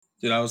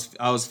Dude, I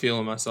was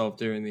feeling myself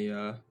during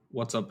the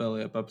What's Up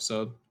Belly Up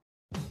episode.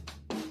 Gretzky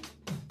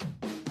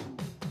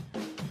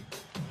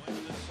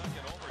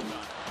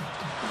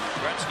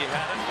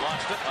had it,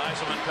 lost it.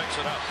 Yzerman picks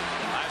it up.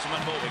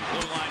 Yzerman moving,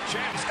 blue line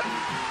chance.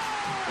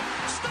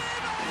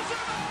 Steve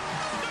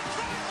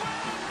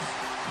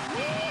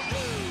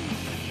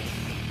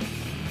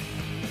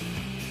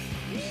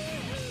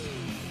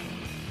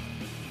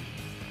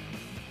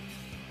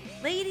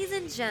Ladies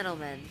and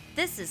gentlemen,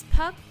 this is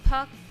Puck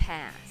Puck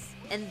Pass,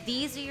 and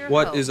these are your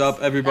What hosts, is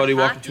up, everybody? the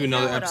Welcome Hockey to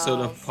another Know-It-Alls, episode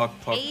of Puck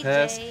Puck KJ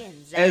Pass.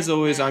 and Zach As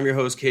always, Mack. I'm your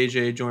host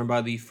KJ, joined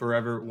by the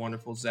forever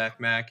wonderful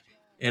Zach Mack,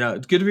 and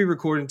it's good to be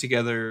recording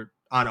together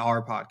on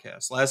our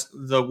podcast.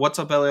 The What's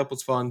Up Belly Up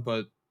was fun,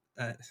 but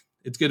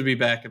it's good to be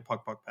back at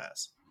Puck Puck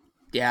Pass.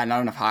 Yeah, not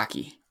enough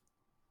hockey.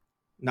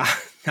 Not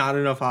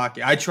enough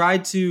hockey. I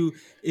tried to,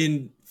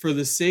 for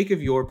the sake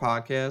of your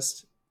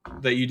podcast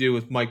that you do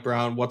with Mike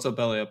Brown, What's Up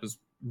Belly Up is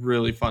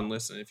really fun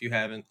listen if you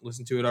haven't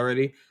listened to it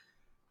already.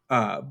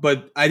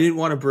 But I didn't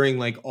want to bring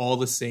like all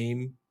the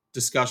same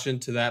discussion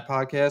to that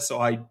podcast, so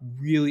I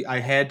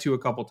had to a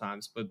couple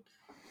times, but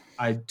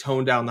I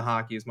toned down the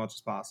hockey as much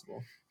as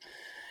possible.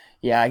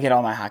 Yeah, I get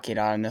all my hockey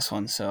out in this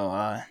one. So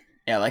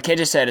yeah, like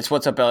KJ said, it's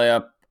What's Up Belly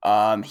Up.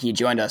 He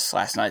joined us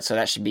last night, so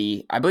that should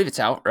be, I believe it's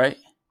out, right?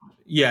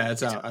 Yeah,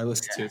 it's out. I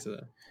listened to it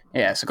today.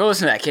 Yeah, so go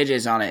listen to that.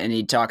 KJ's on it, and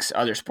he talks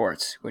other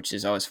sports, which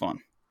is always fun.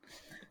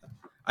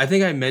 I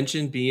think I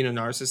mentioned being a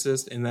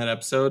narcissist in that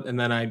episode, and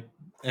then I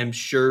am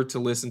sure to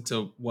listen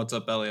to What's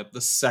Up Belly Up the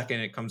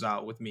second it comes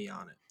out with me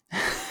on it.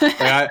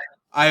 Like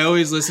I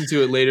always listen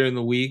to it later in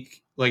the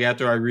week, like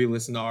after I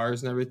re-listen to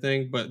ours and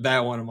everything. But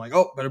that one, I'm like,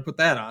 oh, better put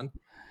that on.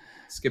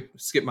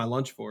 Skip my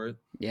lunch for it.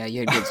 Yeah, you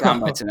had good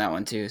sound bites in that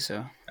one too.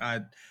 So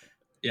I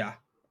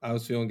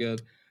was feeling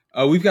good.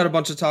 We've got a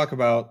bunch to talk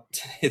about.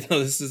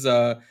 This is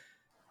a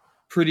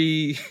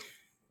pretty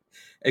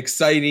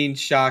exciting,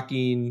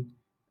 shocking.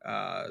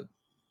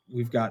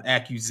 We've got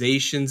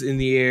accusations in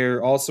the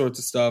air, all sorts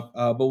of stuff.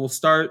 But we'll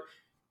start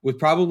with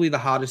probably the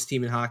hottest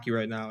team in hockey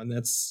right now, and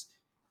that's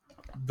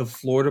the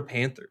Florida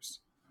Panthers,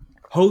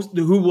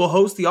 who will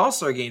host the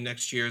All-Star game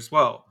next year as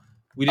well.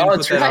 We didn't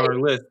put that on our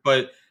list,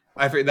 but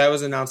I forget that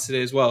was announced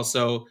today as well.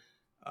 So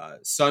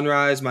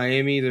Sunrise,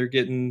 Miami, they're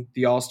getting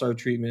the All-Star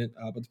treatment.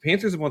 But the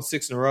Panthers have won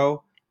 6 in a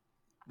row.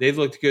 They've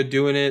looked good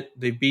doing it.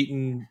 They've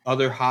beaten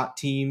other hot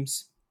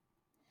teams.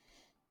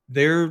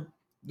 They're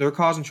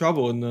causing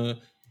trouble in the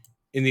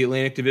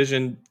Atlantic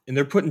Division, and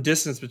they're putting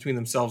distance between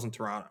themselves and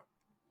Toronto.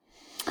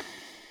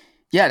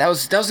 yeah, that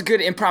was a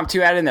good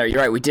impromptu add in there.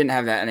 You're right. We didn't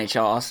have that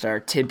NHL All-Star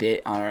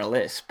tidbit on our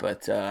list,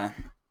 but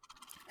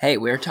hey,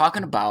 we're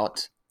talking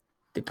about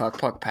the Puck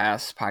Puck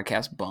Pass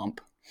podcast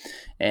bump.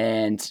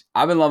 And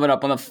I've been loving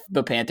up on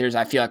the Panthers.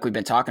 I feel like we've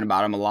been talking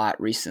about them a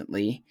lot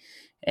recently.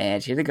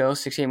 And here they go,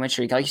 6-8 win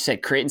streak. Like you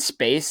said, creating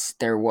space.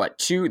 They're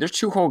There's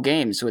 2 whole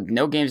games with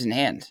no games in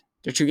hand.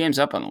 They're 2 games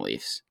up on the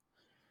Leafs.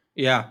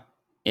 Yeah.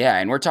 Yeah,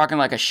 and we're talking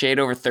like a shade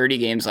over 30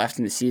 games left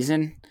in the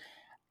season.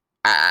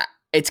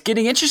 It's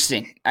getting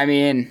interesting. I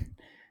mean,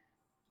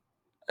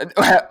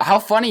 how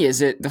funny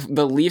is it?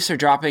 The Leafs are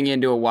dropping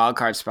into a wild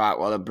card spot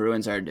while the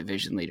Bruins are a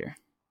division leader.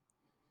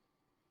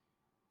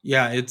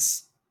 Yeah,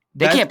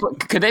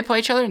 Could they play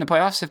each other in the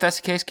playoffs if that's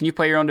the case? Can you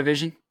play your own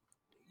division?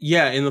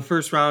 Yeah, in the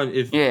first round.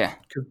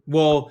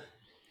 Well,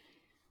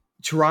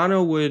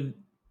 Toronto would,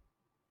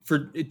 for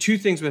 2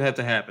 things would have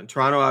to happen.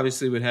 Toronto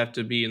obviously would have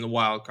to be in the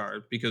wild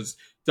card because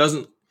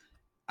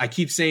I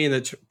keep saying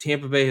that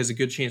Tampa Bay has a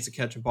good chance of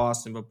catching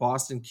Boston, but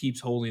Boston keeps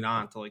holding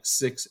on to like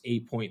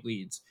 6-8 point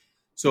leads.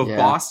 So if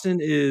Boston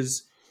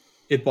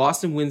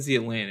wins the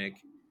Atlantic,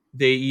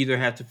 they either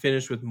have to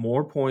finish with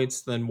more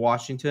points than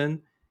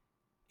Washington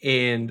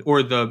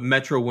or the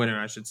Metro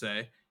winner, I should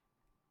say,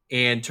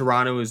 and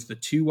Toronto is the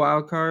 2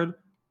 wild card,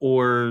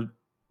 or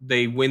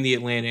they win the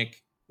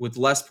Atlantic with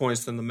less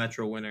points than the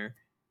Metro winner,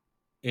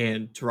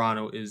 and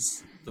Toronto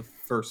is the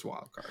first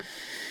wild card.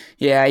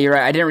 Yeah, you're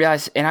right. I didn't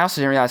realize, and I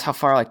also didn't realize how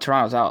far like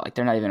Toronto's out. Like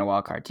they're not even a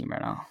wild card team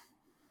right now.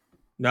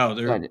 No,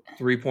 they're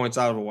 3 points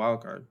out of a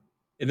wild card,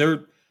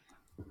 and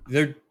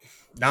they're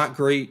not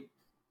great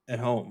at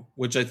home,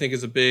 which I think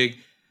is a big.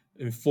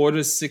 In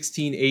Florida's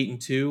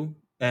 16-8-2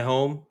 at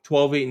home,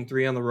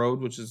 12-8-3 on the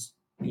road, which is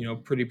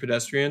pretty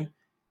pedestrian.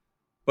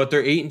 But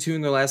they're 8-2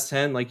 in their last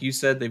 10. Like you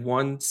said, they've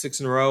won 6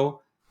 in a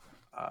row.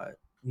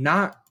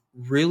 Not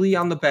really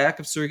on the back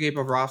of Sergei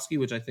Bobrovsky,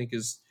 which I think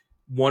is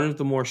one of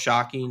the more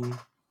shocking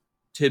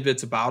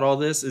tidbits about all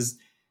this. Is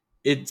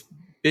it's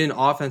been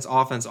offense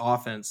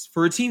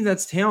for a team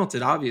that's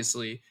talented,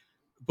 obviously.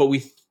 But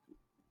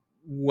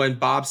when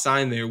Bob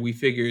signed there, we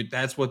figured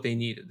that's what they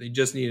needed. They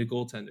just needed a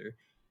goaltender.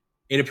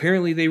 And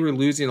apparently they were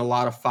losing a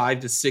lot of 5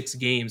 to 6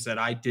 games that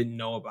I didn't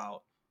know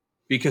about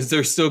because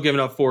they're still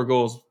giving up 4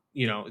 goals.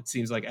 It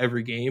seems like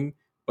every game,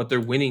 but they're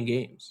winning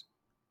games.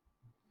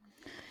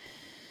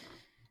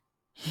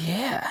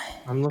 Yeah.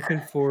 I'm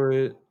looking for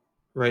it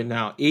right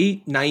now.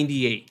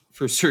 898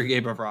 for Sergei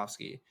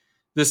Bobrovsky.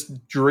 This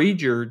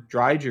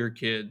Dreiger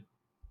kid,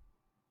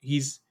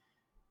 he's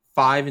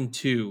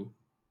 5-2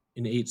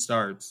 in 8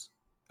 starts.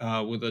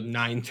 with a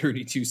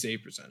 .932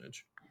 save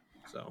percentage.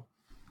 So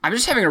I'm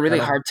just having a really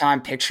hard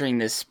time picturing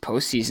this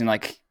postseason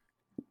like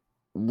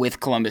with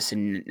Columbus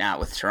and not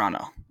with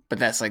Toronto. But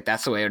that's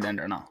the way it would end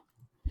or not.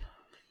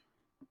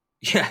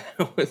 Yeah,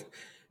 with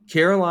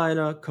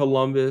Carolina,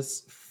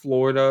 Columbus,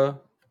 Florida,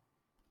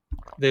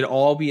 they'd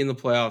all be in the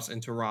playoffs,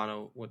 and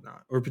Toronto would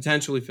not, or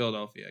potentially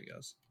Philadelphia, I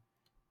guess.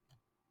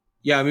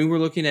 Yeah, I mean, we're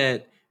looking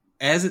at,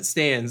 as it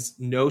stands,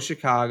 no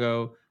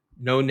Chicago,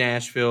 no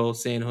Nashville,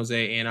 San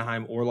Jose,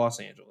 Anaheim, or Los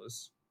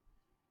Angeles,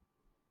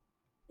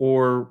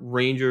 or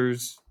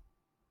Rangers,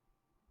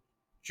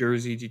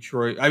 Jersey,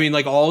 Detroit. I mean,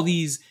 like all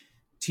these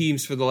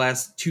teams for the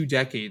last 2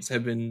 decades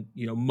have been,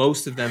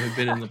 most of them have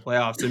been in the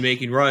playoffs and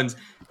making runs.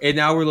 And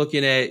now we're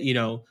looking at,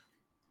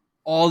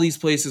 all these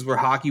places where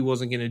hockey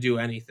wasn't going to do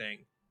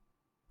anything.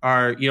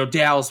 Are,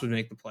 Dallas would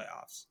make the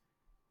playoffs.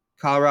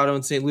 Colorado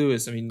and St.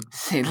 Louis. I mean,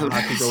 St.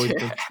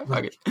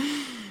 Louis.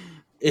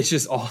 It's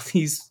just all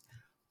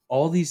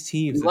these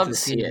teams that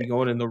just seem to be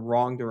going in the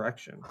wrong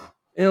direction.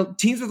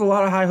 Teams with a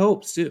lot of high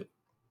hopes too.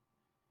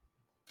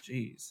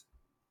 Jeez.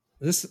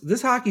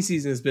 This hockey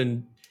season has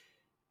been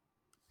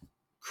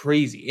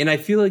crazy. And I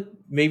feel like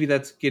maybe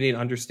that's getting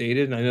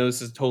understated. And I know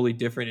this is a totally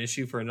different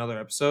issue for another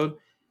episode.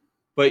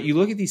 But you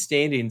look at these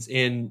standings,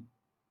 and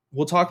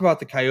we'll talk about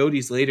the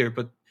Coyotes later,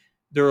 but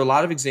there are a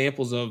lot of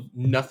examples of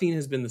nothing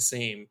has been the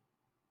same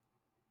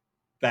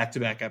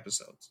back-to-back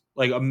episodes.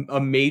 Like a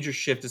major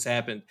shift has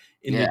happened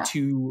in the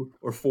 2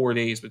 or 4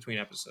 days between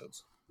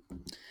episodes.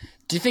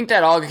 Do you think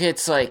that all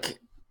gets like...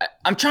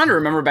 I'm trying to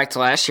remember back to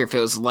last year if it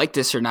was like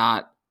this or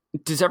not.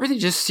 Does everything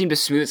just seem to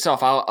smooth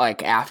itself out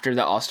like after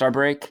the All-Star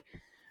break?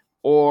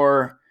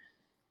 Or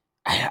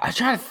I'm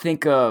trying to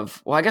think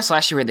of... Well, I guess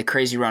last year we had the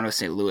crazy run with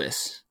St.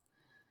 Louis.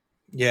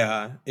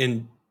 Yeah,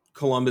 and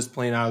Columbus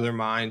playing out of their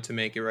mind to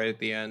make it right at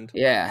the end.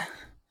 Yeah.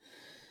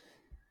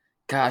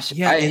 Gosh.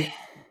 Yeah.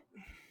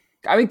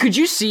 I mean, could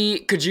you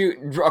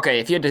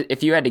okay,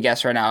 if you had to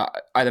guess right now,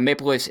 are the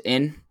Maple Leafs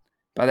in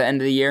by the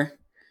end of the year?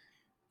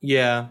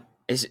 Yeah.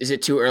 Is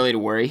it too early to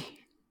worry?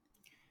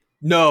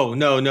 No.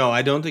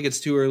 I don't think it's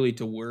too early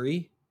to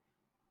worry.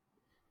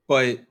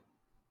 But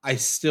I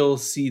still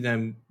see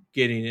them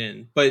getting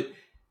in. But,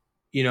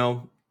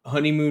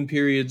 honeymoon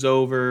period's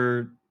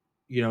over.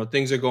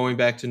 Things are going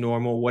back to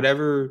normal.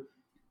 Whatever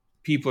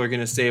people are going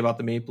to say about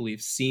the Maple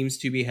Leafs seems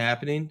to be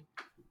happening.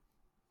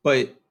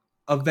 But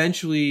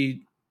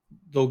eventually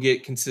they'll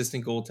get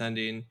consistent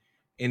goaltending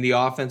and the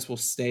offense will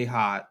stay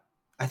hot.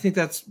 I think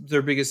that's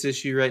their biggest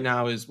issue right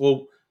now is,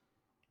 1-4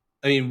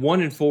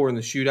 in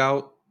the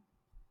shootout.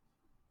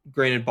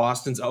 Granted,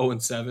 Boston's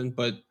 0-7,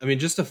 but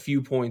just a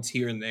few points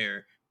here and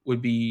there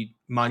would be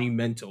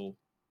monumental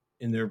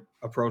in their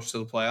approach to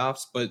the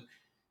playoffs. But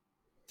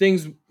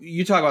things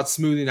you talk about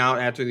smoothing out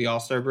after the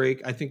All-Star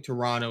break, I think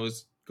Toronto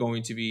is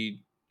going to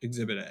be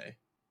Exhibit A.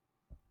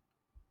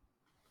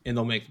 And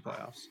they'll make the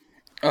playoffs.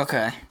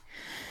 Okay.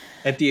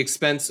 At the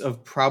expense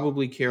of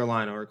probably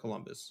Carolina or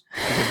Columbus.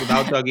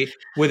 Because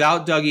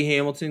without Dougie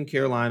Hamilton,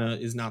 Carolina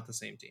is not the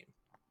same team.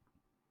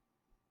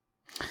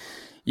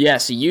 Yeah,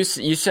 so you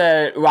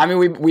said,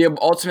 we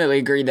ultimately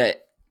agreed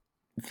that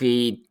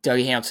the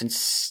Dougie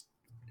Hamilton's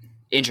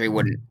injury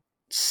wouldn't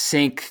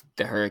sink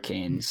the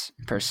Hurricanes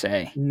per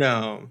se.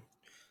 No.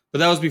 But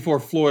that was before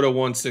Florida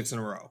won 6 in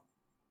a row.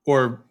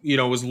 Or,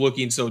 was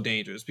looking so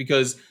dangerous.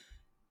 Because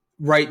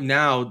right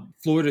now,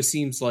 Florida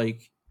seems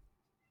like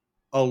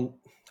I don't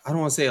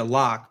want to say a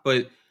lock,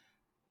 but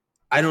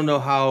I don't know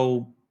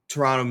how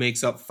Toronto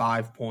makes up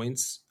 5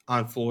 points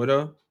on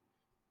Florida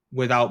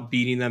without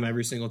beating them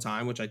every single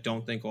time, which I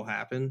don't think will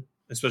happen,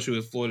 especially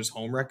with Florida's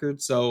home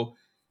record. So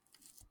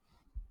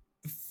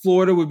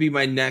Florida would be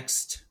my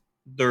next.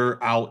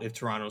 They're out if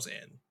Toronto's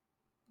in.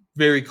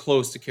 Very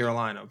close to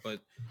Carolina,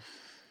 but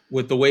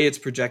with the way it's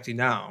projecting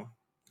now,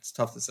 it's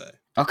tough to say.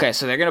 Okay,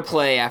 so they're going to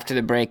play after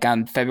the break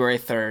on February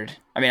 3rd.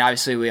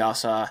 Obviously we all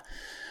saw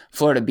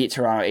Florida beat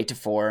Toronto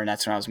 8-4, and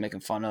that's when I was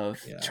making fun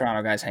of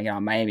Toronto guys hanging out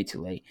in Miami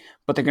too late.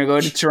 But they're going to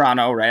go to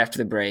Toronto right after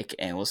the break,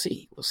 and we'll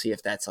see. We'll see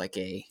if that's like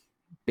a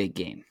big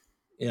game.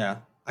 Yeah,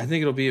 I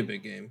think it'll be a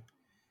big game.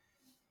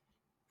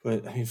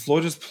 But,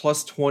 Florida's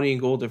plus 20 in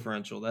goal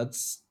differential.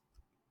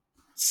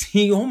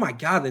 Oh my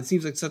God, that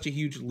seems like such a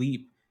huge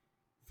leap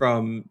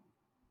from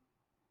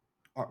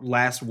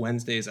last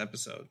Wednesday's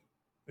episode.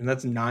 And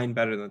that's 9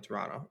 better than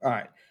Toronto. All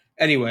right.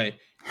 Anyway,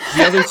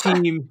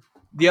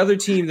 the other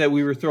team that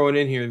we were throwing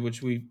in here,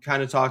 which we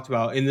kind of talked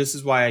about, and this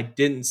is why I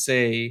didn't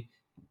say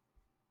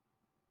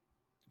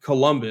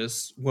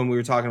Columbus when we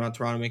were talking about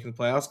Toronto making the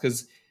playoffs,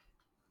 because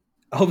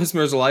Elvis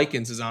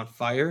Merzlikins is on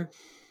fire.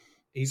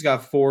 He's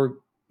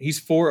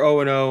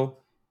 4-0-0,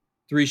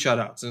 3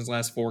 shutouts in his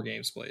last 4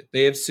 games played.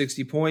 They have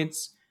 60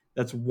 points.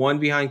 That's 1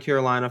 behind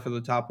Carolina for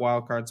the top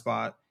wildcard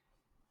spot.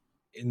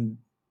 And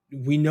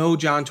we know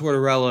John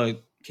Tortorella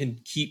can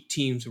keep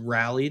teams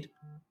rallied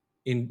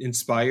and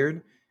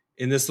inspired.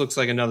 And this looks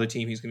like another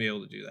team he's going to be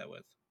able to do that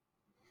with.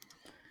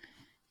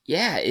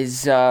 Yeah,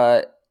 is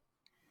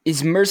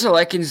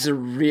Merzlikins the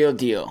real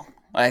deal?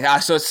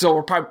 Like,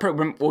 so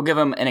we'll give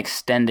him an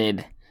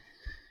extended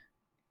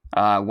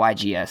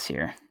YGS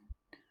here.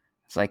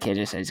 It's like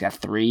KJ said, he's got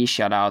 3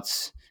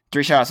 shutouts.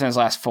 3 shutouts in his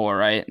last 4,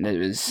 right? And it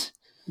was...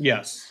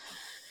 Yes.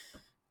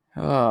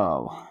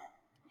 Oh.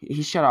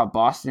 He shut out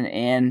Boston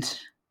and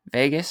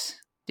Vegas?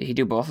 Did he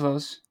do both of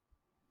those?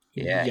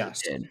 Yeah,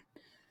 yes. He did.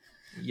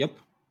 Yep.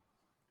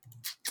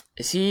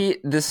 Is he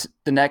the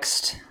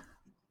next...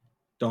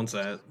 Don't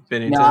say it.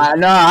 Binnington.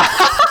 No.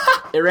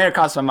 It ran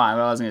across my mind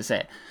what I was going to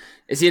say.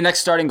 Is he the next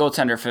starting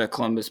goaltender for the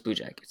Columbus Blue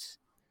Jackets?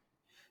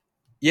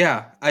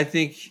 Yeah, I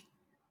think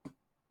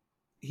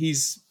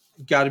he's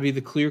got to be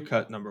the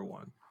clear-cut number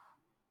 1.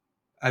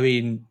 I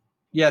mean,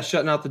 yeah,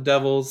 shutting out the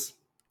Devils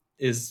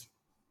is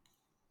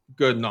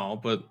good and all,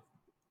 but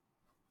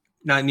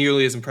not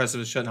nearly as impressive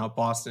as shutting out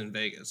Boston and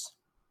Vegas.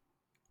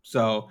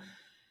 So,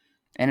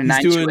 and a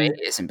 9-2-8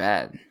 isn't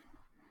bad.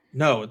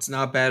 No, it's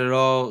not bad at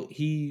all.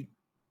 He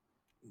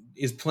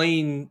is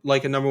playing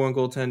like a number 1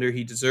 goaltender.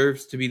 He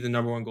deserves to be the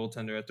number 1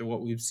 goaltender after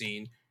what we've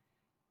seen.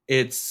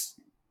 It's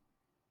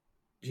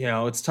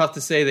tough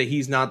to say that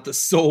he's not the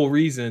sole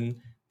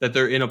reason that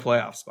they're in a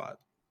playoff spot.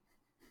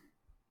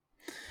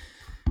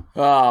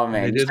 Oh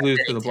man, they did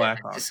lose to the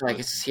Blackhawks. It's like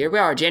here we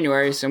are,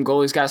 January. Some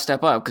goalies got to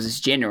step up because it's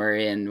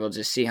January, and we'll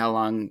just see how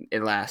long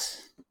it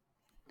lasts.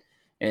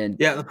 And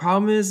yeah, the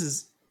problem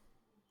is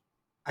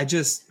I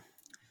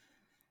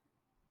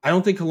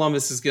don't think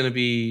Columbus is going to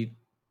be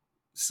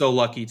so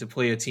lucky to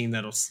play a team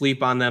that'll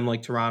sleep on them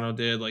like Toronto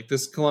did. Like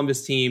this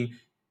Columbus team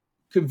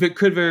could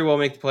very well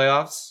make the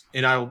playoffs.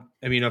 And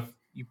if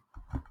you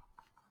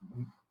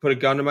put a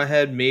gun to my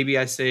head, maybe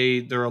I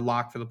say they're a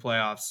lock for the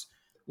playoffs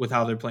with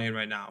how they're playing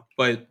right now.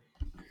 But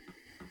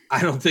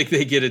I don't think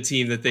they get a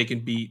team that they can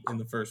beat in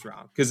the first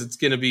round because it's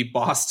going to be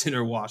Boston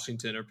or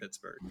Washington or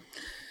Pittsburgh.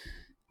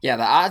 Yeah,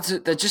 the odds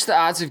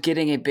of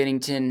getting a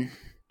Binnington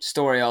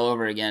story all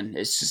over again.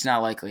 It's just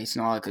not likely. It's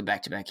not likely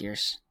back-to-back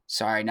years.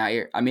 Sorry, not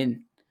here. I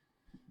mean,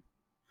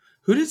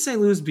 who did St.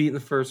 Louis beat in the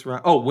first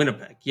round? Oh,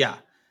 Winnipeg. Yeah.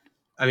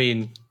 I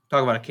mean,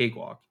 talk about a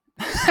cakewalk.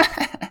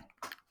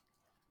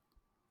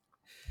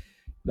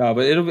 No,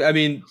 but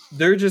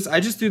I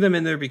just threw them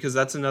in there because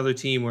that's another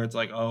team where it's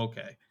like, oh,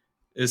 okay,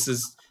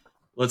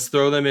 let's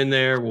throw them in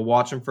there. We'll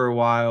watch them for a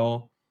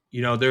while.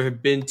 There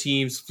have been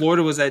teams.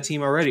 Florida was that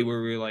team already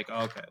where we were like,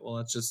 oh, okay, well,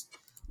 let's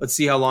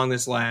see how long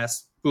this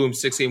lasts. Boom,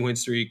 6-game win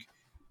streak,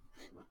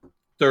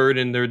 3rd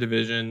in their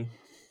division.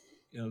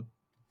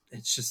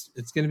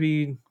 It's going to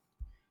be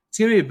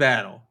a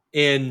battle.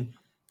 And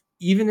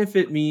even if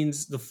it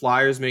means the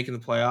Flyers making the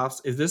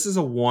playoffs, if this is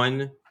a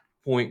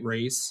 1-point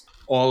race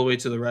all the way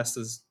to the rest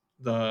of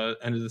the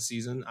end of the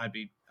season, I'd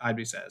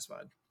be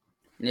satisfied.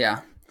 Yeah.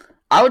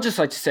 I would just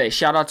like to say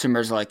shout out to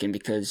Merzlikins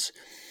because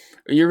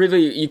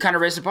you kind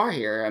of raised the bar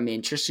here. I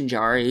mean, Tristan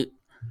Jarry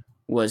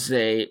was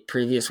the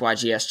previous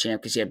YGS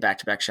champ because he had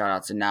back-to-back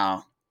shutouts, and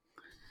now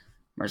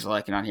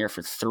Merzlikins on here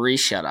for 3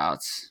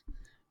 shutouts.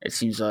 It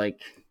seems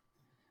like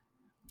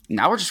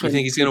now we're just. You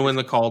think he's going to win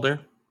the Calder?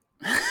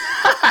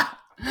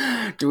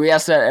 Do we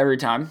ask that every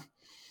time?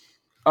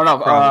 Oh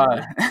no!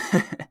 I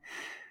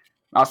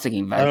was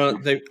thinking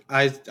about it.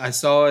 I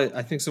saw it.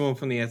 I think someone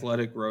from The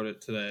Athletic wrote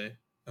it today.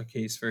 A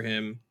case for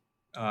him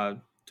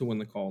to win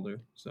the Calder.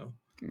 So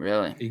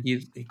really,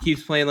 he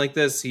keeps playing like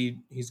this.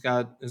 He's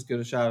got as good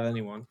a shot as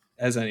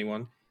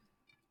anyone.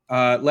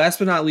 Last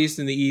but not least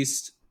in the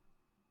East.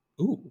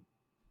 Ooh,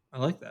 I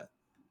like that.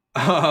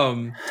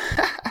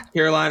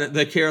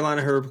 The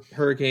Carolina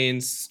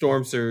Hurricanes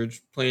storm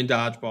surge playing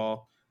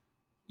dodgeball.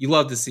 You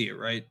love to see it,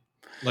 right?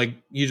 Like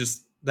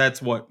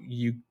that's what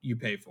you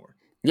pay for.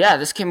 Yeah,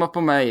 this came up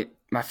on my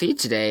feed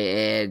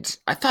today, and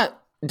I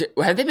thought,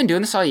 have they been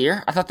doing this all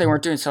year? I thought they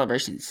weren't doing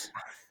celebrations.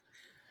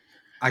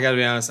 I gotta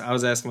be honest, I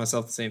was asking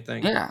myself the same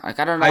thing. Yeah, I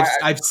don't know.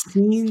 I've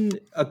seen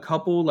a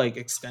couple like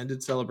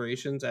extended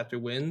celebrations after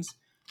wins,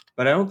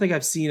 but I don't think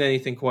I've seen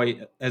anything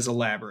quite as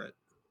elaborate.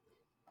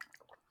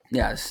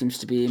 Yeah, it seems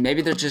to be.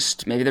 Maybe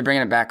they're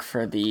bringing it back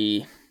for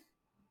the.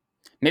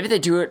 Maybe they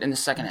do it in the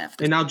second half.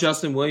 And now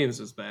Justin Williams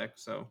is back,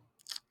 so.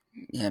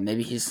 Yeah,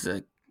 maybe he's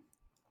the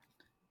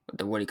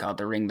what do you call it,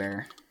 the ring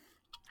bearer.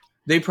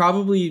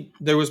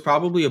 There was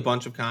probably a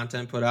bunch of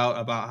content put out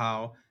about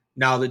how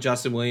now that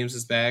Justin Williams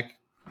is back,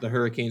 the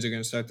Hurricanes are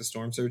going to start the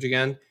storm surge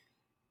again.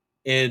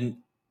 And,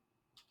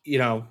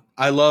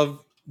 I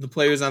love the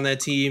players on that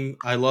team.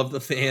 I love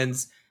the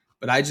fans,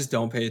 but I just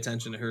don't pay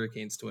attention to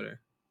Hurricanes Twitter.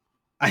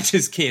 I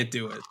just can't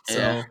do it.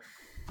 Yeah. So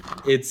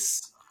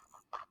it's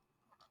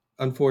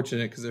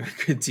unfortunate because they're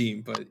a good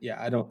team, but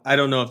yeah, I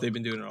don't know if they've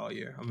been doing it all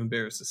year. I'm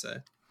embarrassed to say.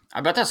 I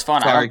bet that's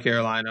fun. Sorry,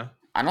 Carolina.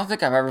 I don't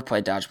think I've ever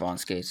played dodgeball on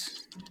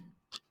skates.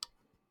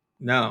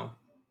 No,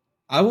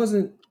 I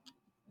wasn't.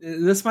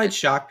 This might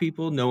shock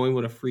people knowing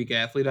what a freak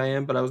athlete I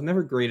am, but I was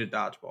never great at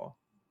dodgeball.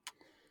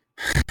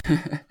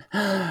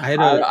 I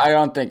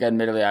don't think,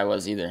 admittedly, I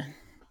was either.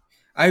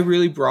 I had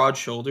really broad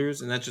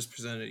shoulders, and that just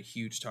presented a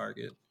huge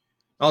target.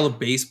 All the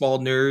baseball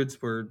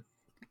nerds were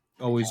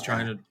always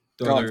trying to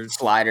throw their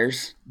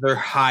sliders, their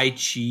high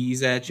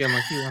cheese at you. I'm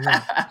like, dude,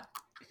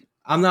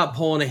 I'm not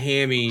pulling a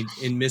hammy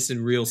and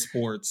missing real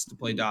sports to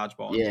play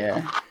dodgeball.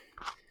 Yeah.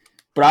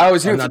 But I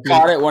always knew if you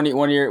caught it when you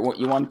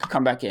wanted to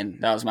come back in.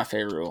 That was my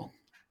favorite rule.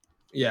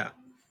 Yeah,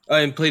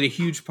 and played a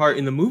huge part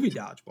in the movie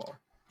Dodgeball.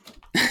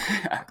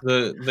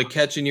 the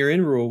catch and you're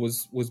in rule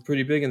was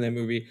pretty big in that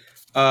movie.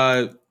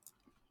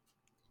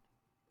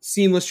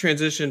 Seamless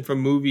transition from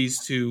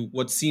movies to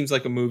what seems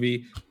like a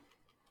movie.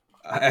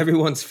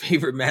 Everyone's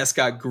favorite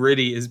mascot,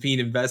 Gritty, is being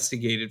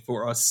investigated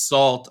for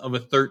assault of a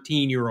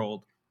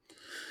 13-year-old.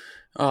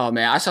 Oh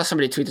man, I saw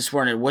somebody tweet this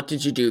morning, "What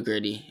did you do,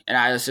 Gritty?" And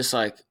I was just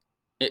like,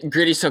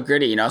 "Gritty's so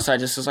gritty," you know. So I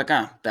just was like,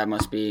 "Oh, that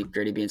must be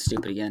Gritty being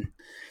stupid again."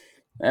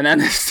 And then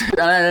the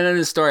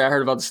story, I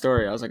heard about the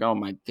story. I was like, "Oh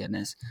my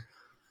goodness!"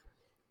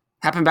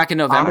 Happened back in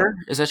November.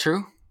 Is that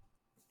true?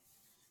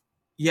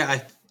 Yeah,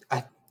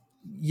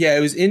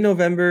 it was in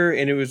November,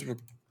 and it was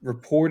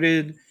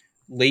reported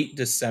late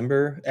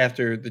December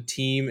after the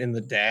team and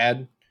the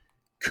dad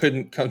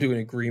couldn't come to an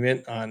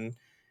agreement on.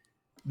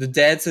 The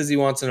dad says he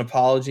wants an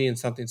apology and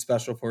something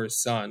special for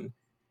his son.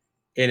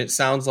 And it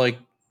sounds like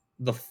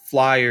the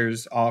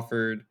Flyers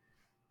offered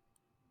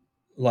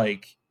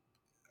like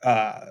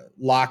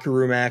locker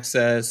room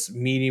access,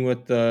 meeting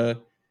with here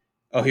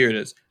it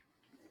is.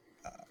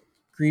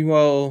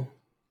 Greenwell,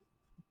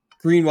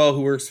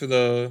 who works for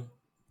the,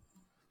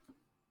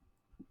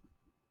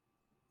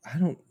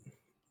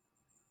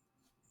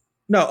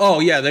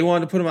 they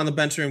wanted to put him on the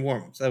bench during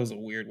warm-ups. That was a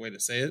weird way to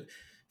say it.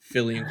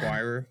 Philly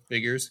Inquirer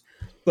figures.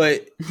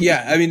 But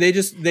yeah, I mean,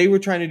 they were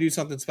trying to do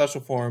something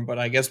special for him, but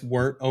I guess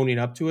weren't owning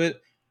up to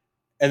it.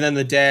 And then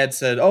the dad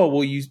said, "Oh,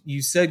 well,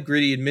 you said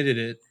Gritty admitted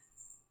it,"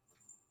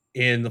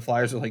 and the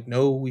Flyers were like,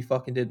 "No, we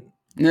fucking didn't."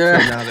 Yeah.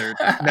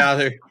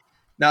 So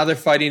now they're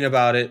fighting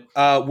about it.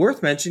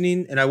 Worth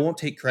mentioning, and I won't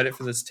take credit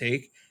for this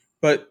take,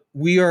 but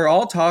we are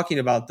all talking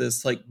about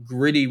this like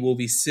Gritty will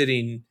be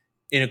sitting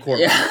in a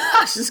courtroom. Yeah,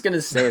 I was just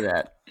gonna say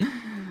that.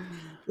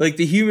 Like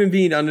the human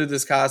being under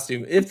this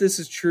costume, if this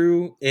is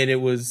true and it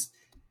was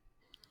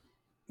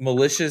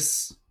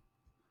malicious,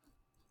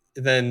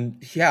 then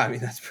yeah, I mean,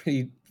 that's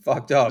pretty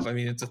fucked up. I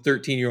mean, it's a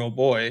 13-year-old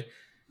boy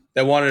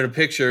that wanted a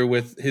picture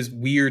with his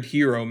weird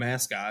hero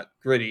mascot,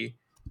 Gritty.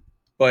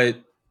 But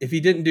if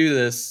he didn't do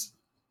this,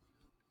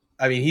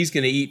 I mean, he's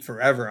going to eat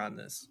forever on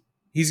this.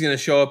 He's going to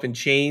show up in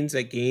chains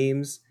at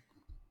games.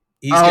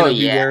 He's going to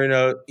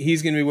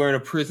be wearing a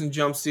prison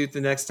jumpsuit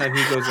the next time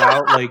he goes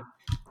out. Like,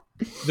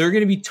 they're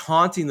going to be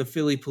taunting the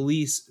Philly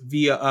police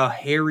via a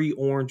hairy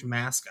orange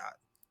mascot.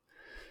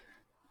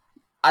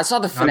 I saw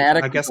the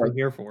Fanatic. I guess I'm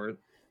here for it.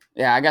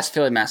 Yeah, I guess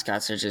Philly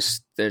mascots are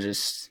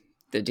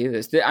they do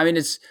this. I mean,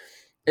 it's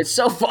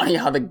so funny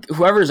how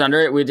whoever's under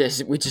it, we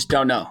just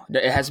don't know.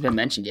 It hasn't been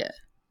mentioned yet.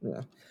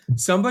 Yeah,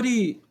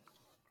 somebody,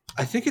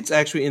 I think it's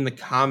actually in the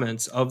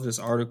comments of this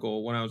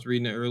article when I was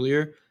reading it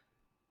earlier,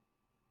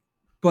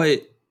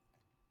 but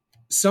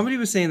somebody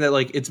was saying that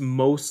like it's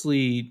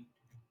mostly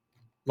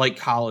like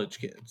college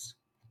kids.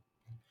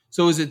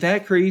 So is it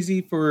that crazy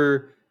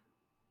for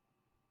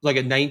like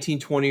a 19,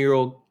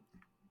 20-year-old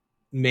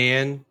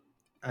man,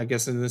 I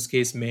guess in this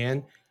case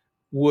man,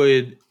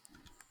 would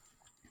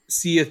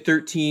see a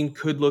 13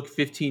 could look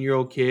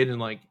 15-year-old kid and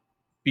like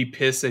be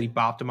pissed that he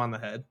bopped him on the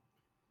head?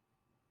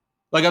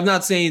 Like, I'm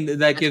not saying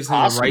that gives him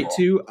the right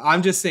to.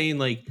 I'm just saying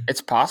like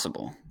it's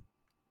possible.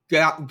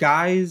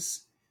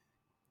 Guys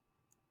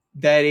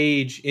that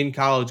age in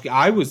college,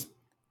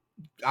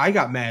 I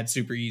got mad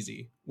super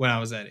easy when I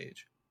was that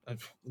age.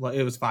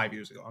 It was 5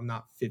 years ago. I'm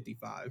not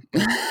 55.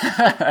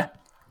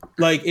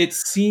 Like, it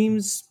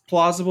seems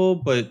plausible,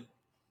 but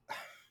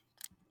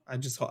I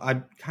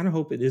kind of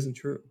hope it isn't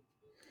true.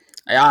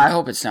 Yeah, I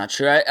hope it's not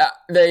true.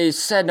 They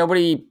said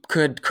nobody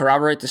could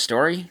corroborate the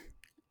story,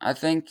 I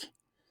think.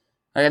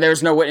 Like, there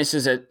was no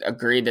witnesses that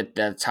agreed that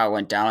that's how it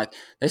went down. Like,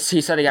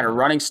 he said he got a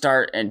running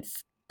start and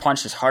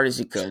punched as hard as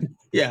he could.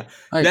 Yeah,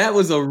 like, that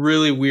was a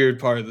really weird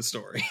part of the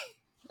story.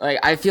 Like,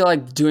 I feel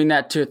like doing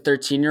that to a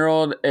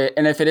 13-year-old,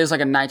 and if it is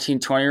like a 19,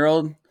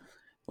 20-year-old,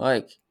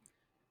 like,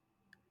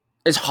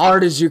 as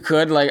hard as you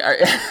could, like,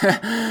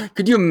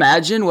 could you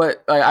imagine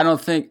what, like, I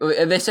don't think,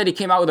 they said he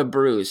came out with a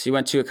bruise. He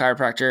went to a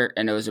chiropractor,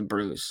 and it was a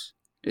bruise,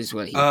 is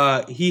what he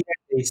had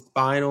a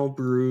spinal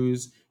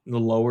bruise in the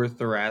lower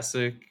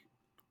thoracic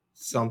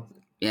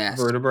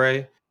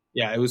vertebrae.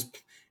 Yeah, it was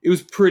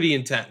pretty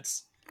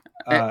intense.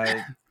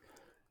 I'm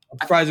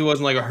surprised it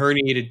wasn't like a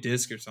herniated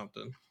disc or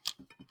something.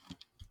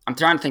 I'm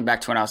trying to think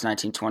back to when I was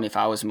 19, 20, if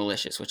I was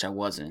malicious, which I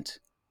wasn't.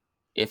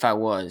 If I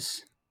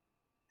was,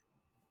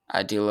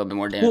 I'd do a little bit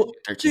more damage. Well,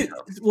 13.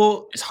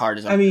 Well, as hard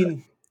as I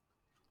mean,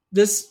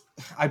 this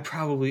I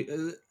probably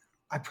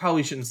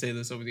shouldn't say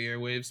this over the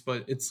airwaves,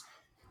 but it's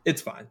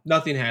fine.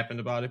 Nothing happened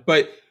about it.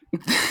 But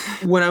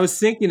when I was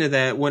thinking of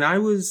that, when I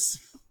was,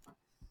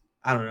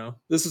 I don't know,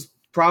 this was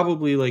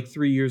probably like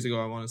 3 years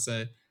ago, I want to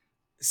say,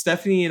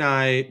 Stephanie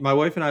and my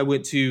wife and I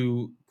went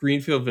to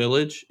Greenfield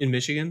Village in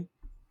Michigan.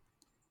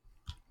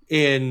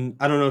 And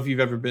I don't know if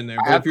you've ever been there,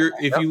 but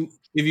if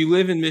you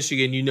live in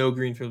Michigan, you know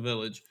Greenfield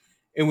Village.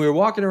 And we were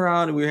walking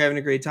around and we were having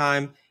a great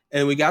time.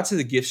 And we got to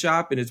the gift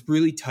shop and it's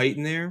really tight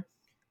in there.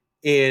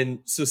 And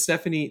so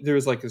Stephanie, there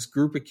was like this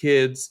group of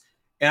kids,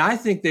 and I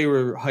think they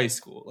were high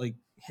school. Like,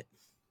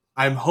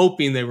 I'm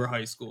hoping they were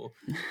high school,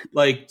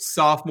 like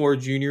sophomore,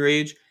 junior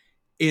age.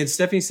 And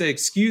Stephanie said,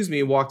 "Excuse me,"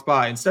 and walked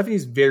by. And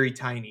Stephanie's very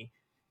tiny.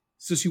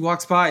 So she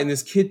walks by and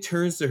this kid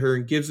turns to her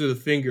and gives her the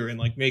finger and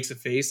like makes a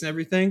face and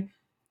everything.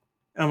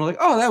 And I'm like,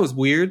 oh, that was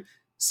weird.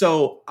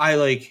 So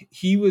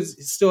he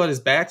was still at his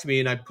back to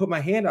me and I put my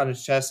hand on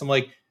his chest. I'm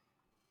like,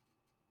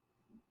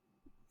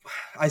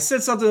 I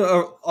said something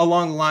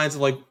along the lines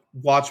of like,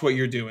 watch what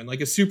you're doing.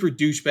 Like a super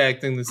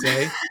douchebag thing to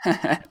say.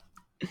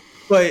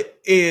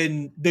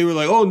 And they were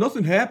like, oh,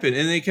 nothing happened.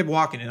 And they kept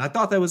walking. And I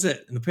thought that was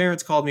it. And the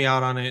parents called me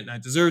out on it and I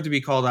deserved to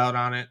be called out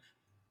on it.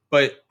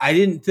 But I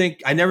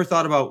never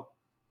thought about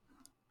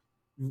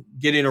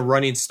getting a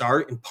running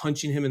start and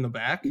punching him in the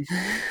back.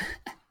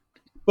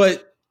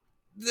 But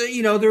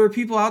there were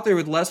people out there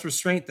with less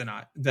restraint than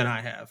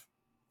I have,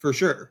 for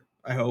sure.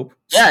 I hope.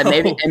 Yeah,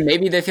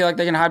 maybe they feel like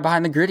they can hide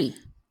behind the gritty.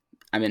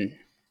 I mean,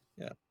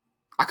 yeah,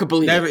 I could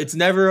believe it. It's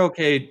never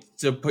okay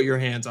to put your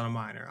hands on a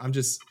minor.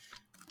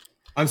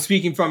 I'm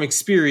speaking from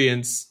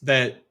experience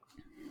that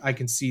I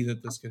can see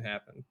that this could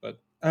happen, but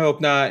I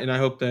hope not, and I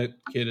hope that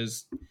kid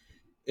is.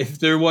 If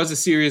there was a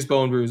serious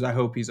bone bruise, I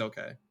hope he's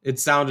okay. It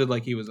sounded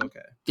like he was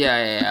okay.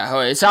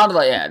 Yeah. It sounded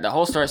like, the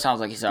whole story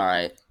sounds like he's all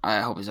right. I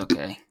hope he's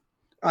okay.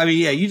 I mean,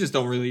 yeah, you just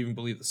don't really even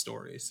believe the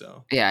story,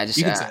 so. Yeah,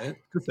 you can say it.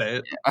 Just say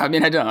it. I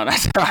mean, I don't. I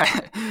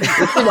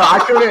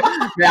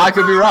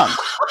could be wrong.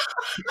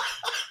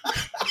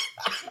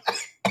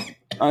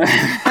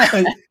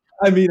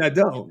 I mean, I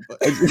don't. But.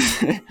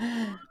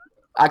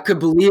 I could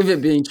believe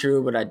it being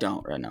true, but I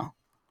don't right now.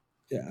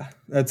 Yeah,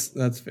 that's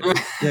fair.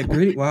 Yeah,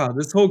 gritty. Wow,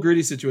 this whole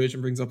gritty situation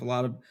brings up a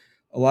lot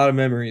of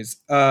memories.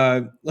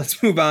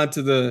 Let's move on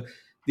to the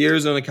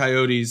Arizona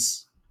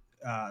Coyotes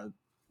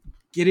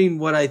getting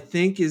what I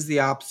think is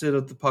the opposite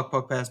of the puck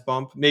pass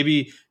bump.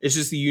 Maybe it's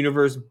just the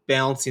universe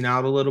balancing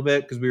out a little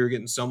bit because we were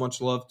getting so much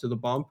love to the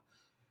bump.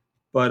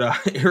 But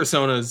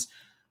Arizona's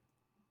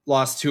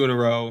lost 2 in a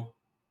row.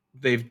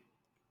 They've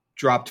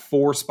dropped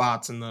 4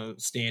 spots in the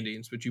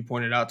standings, which you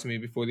pointed out to me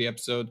before the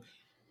episode.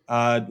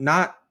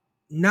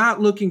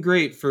 Not looking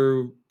great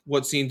for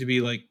what seemed to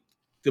be like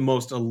the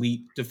most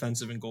elite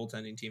defensive and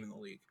goaltending team in the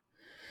league.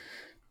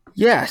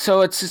 Yeah,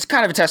 so it's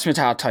kind of a testament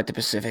to how tight the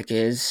Pacific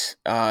is.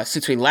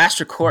 Since we last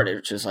recorded,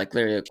 which was like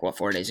literally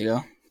 4 days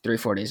ago,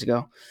 3-4 days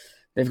ago,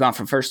 they've gone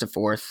from 1st to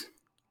 4th.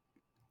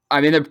 I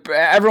mean,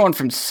 everyone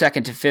from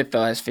 2nd to 5th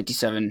though has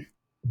 57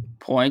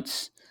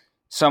 points.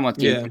 Some with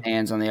game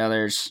hands on the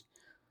others.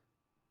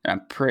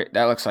 That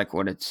looks like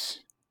what it's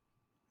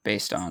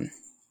based on.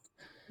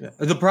 Yeah.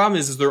 The problem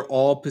is they're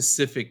all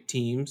Pacific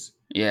teams.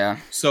 Yeah.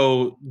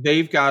 So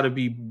they've got to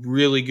be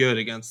really good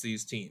against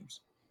these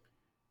teams.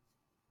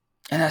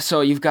 And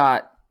so you've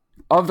got,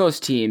 of those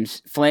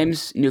teams,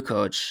 Flames, new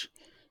coach,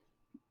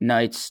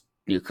 Knights,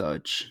 new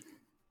coach.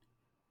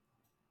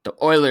 The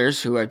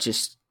Oilers, who are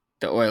just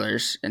the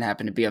Oilers and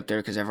happen to be up there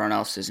because everyone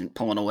else isn't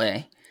pulling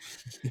away.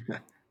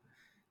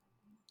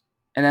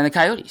 And then the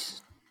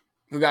Coyotes,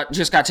 who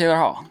just got Taylor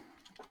Hall.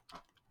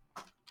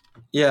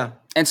 Yeah.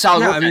 And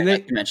solid goaltending,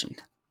 like you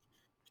mentioned.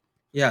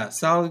 Yeah,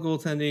 solid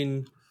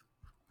goaltending.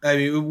 I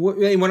mean,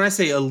 when I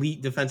say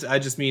elite defense, I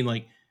just mean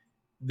like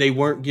they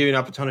weren't giving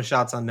up a ton of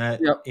shots on net,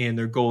 and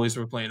their goalies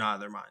were playing out of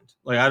their mind.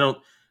 Like I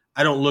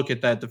don't look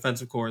at that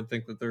defensive core and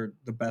think that they're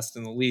the best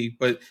in the league,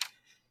 but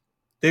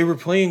they were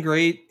playing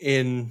great.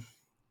 And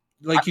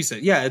like you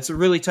said, yeah, it's a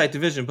really tight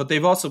division, but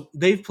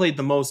they've played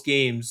the most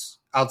games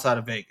outside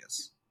of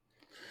Vegas.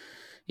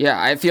 Yeah,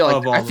 I feel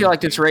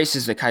like this race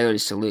is the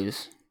Coyotes to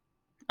lose.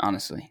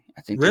 Honestly,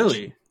 I think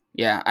really.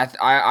 Yeah,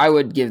 I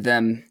would give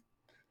them.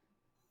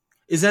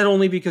 Is that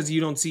only because you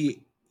don't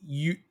see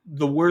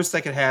the worst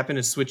that could happen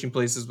is switching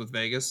places with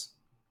Vegas?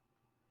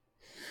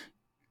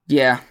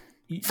 Yeah,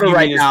 for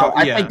right now,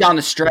 I think down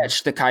the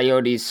stretch, the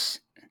Coyotes.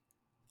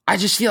 I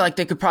just feel like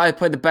they could probably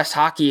play the best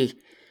hockey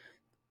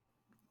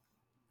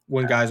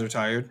when guys are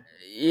tired.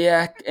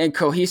 Yeah, and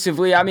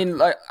cohesively. I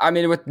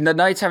mean, with the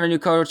Knights having a new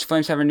coach,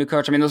 Flames having a new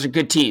coach. I mean, those are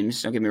good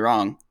teams. Don't get me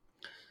wrong.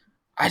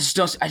 I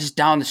just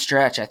down the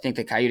stretch, I think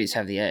the Coyotes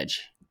have the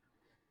edge.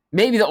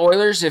 Maybe the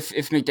Oilers if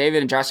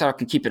McDavid and Draisaitl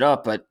can keep it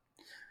up, but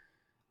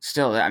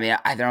still, I mean,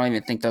 I don't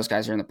even think those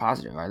guys are in the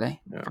positive, are they?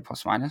 Yeah. For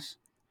plus minus?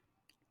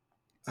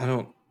 I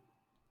don't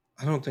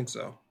think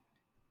so.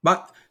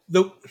 But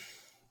the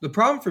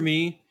problem for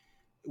me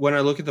when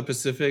I look at the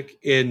Pacific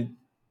and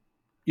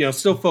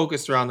still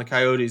focused around the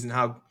Coyotes and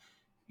how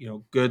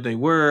good they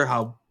were,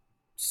 how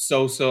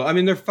so. I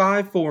mean, they're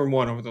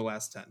 5-4-1 over the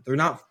last 10. They're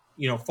not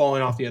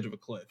falling off the edge of a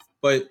cliff,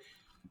 but.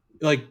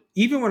 Like,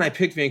 even when I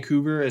picked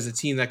Vancouver as a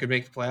team that could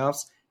make the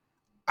playoffs,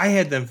 I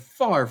had them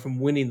far from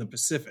winning the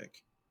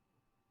Pacific.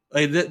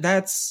 Like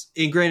that's,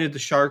 and granted, the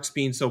Sharks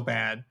being so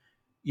bad,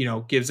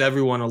 gives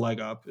everyone a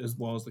leg up, as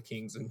well as the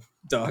Kings and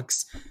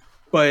Ducks.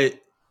 But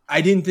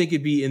I didn't think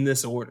it'd be in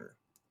this order.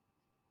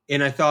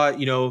 And I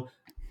thought,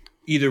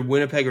 either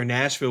Winnipeg or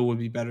Nashville would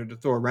be better to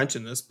throw a wrench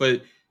in this.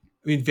 But,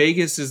 I mean,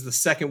 Vegas is the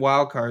second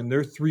wild card, and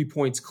they're 3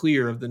 points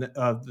clear of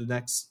the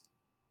next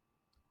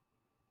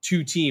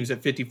 2 teams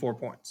at 54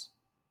 points.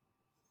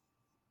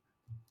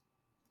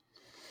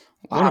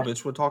 One of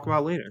which we'll talk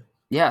about later.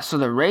 Yeah, so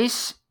the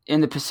race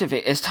in the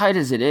Pacific, as tight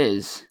as it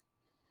is,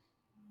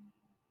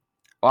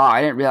 wow,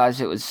 I didn't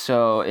realize it was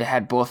so. It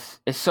had both.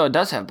 So it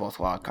does have both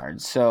wild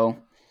cards. So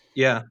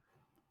Yeah.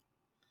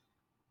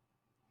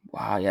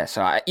 wow, yeah.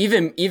 So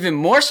even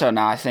more so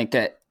now, I think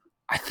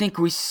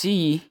we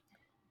see.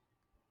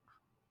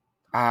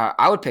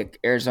 I would pick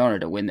Arizona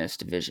to win this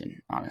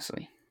division,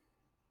 honestly.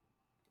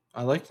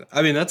 I like that.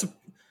 I mean, that's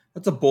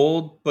a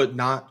bold but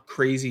not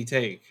crazy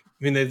take.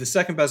 I mean, they have the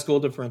second best goal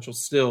differential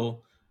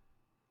still.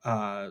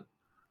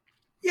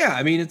 Yeah,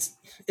 I mean,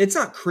 it's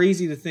not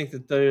crazy to think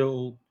that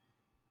they'll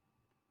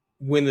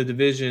win the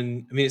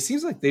division. I mean, it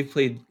seems like they've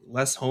played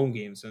less home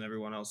games than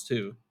everyone else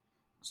too,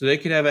 so they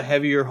could have a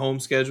heavier home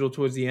schedule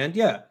towards the end.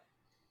 Yeah,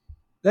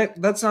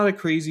 that's not a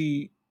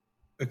crazy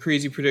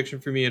prediction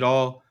for me at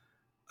all.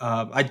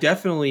 I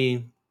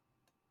definitely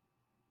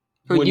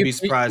wouldn't be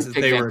surprised if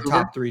they were a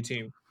top 3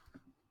 team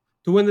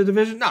to win the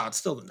division. No, it's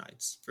still the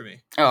Knights for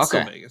me. Oh, it's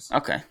okay. Still Vegas.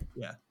 Okay.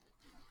 Yeah,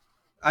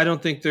 I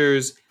don't think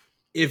there's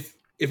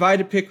if I had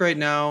to pick right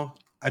now,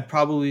 I'd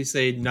probably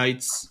say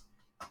Knights,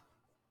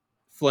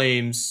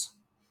 Flames,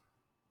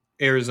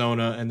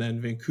 Arizona, and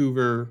then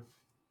Vancouver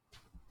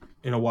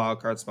in a wild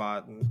card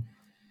spot. And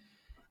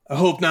I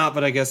hope not,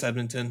 but I guess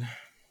Edmonton.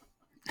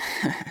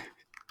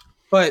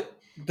 But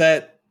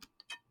that,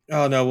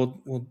 oh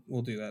no,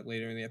 we'll do that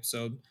later in the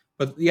episode.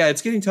 But yeah,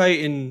 it's getting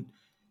tight, and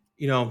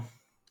you know,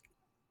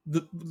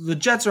 the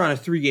Jets are on a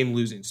 3-game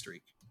losing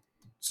streak,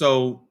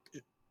 so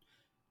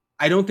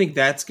I don't think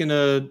that's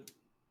gonna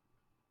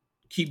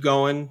keep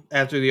going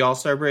after the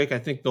All-Star break. I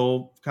think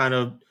they'll kind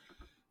of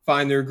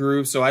find their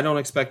groove, so I don't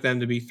expect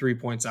them to be 3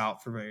 points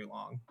out for very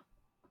long.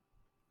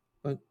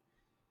 But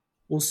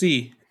we'll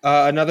see.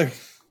 Another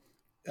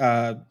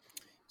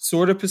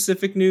sort of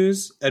Pacific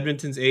news,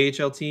 Edmonton's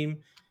AHL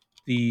team,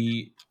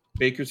 the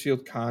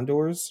Bakersfield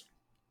Condors.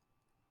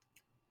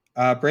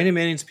 Brandon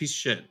Manning's a piece of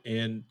shit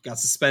and got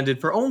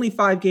suspended for only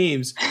 5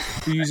 games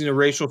for using a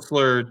racial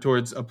slur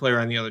towards a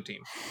player on the other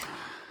team.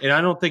 And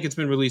I don't think it's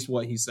been released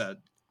what he said.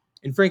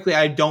 And frankly,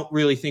 I don't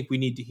really think we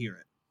need to hear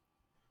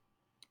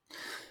it.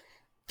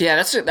 Yeah,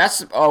 that's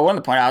one of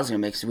the points I was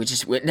going to make.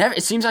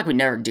 It seems like we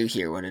never do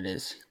hear what it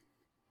is.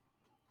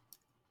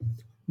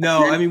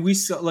 No, I mean, we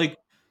saw like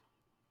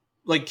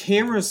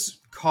cameras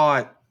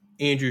caught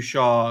Andrew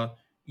Shaw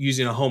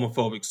using a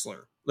homophobic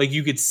slur. Like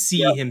you could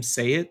see him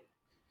say it.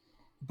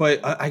 But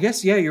I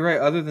guess, yeah, you're right.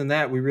 Other than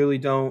that, we really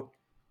don't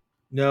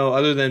know,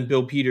 other than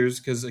Bill Peters,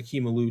 because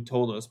Akeem Alou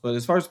told us. But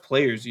as far as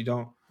players, you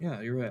don't. Yeah,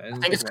 you're right. I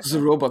think it's because the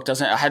rulebook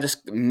doesn't. I had this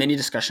mini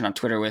discussion on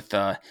Twitter with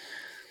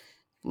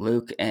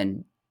Luke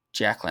and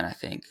Jacqueline, I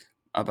think,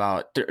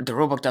 about the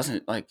rulebook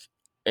doesn't, like,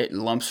 it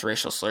lumps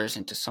racial slurs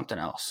into something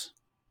else.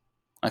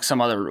 Like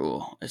some other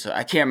rule. So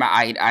I can't remember.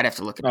 I'd have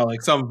to look at it.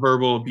 Like some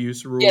verbal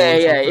abuse rule.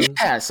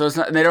 Yeah. So it's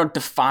not, they don't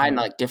define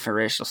like different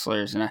racial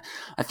slurs, and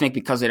I think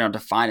because they don't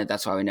define it,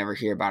 that's why we never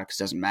hear about it,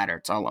 because it doesn't matter.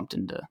 It's all lumped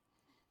into,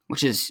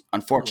 which is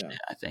unfortunate.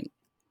 I think.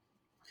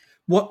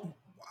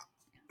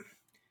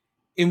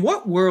 In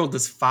what world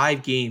does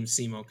 5 games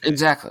seem okay?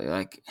 Exactly.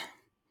 Like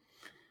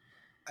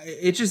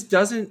it just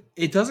doesn't.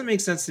 It doesn't make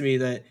sense to me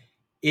that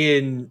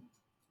in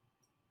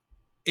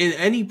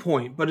any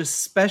point, but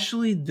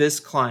especially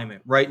this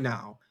climate right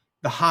now,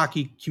 the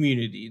hockey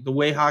community, the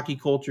way hockey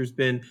culture has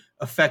been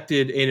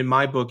affected and, in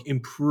my book,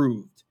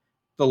 improved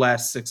the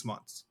last 6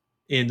 months,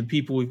 and the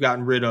people we've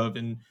gotten rid of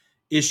and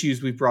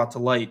issues we've brought to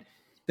light,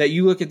 that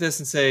you look at this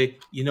and say,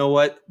 you know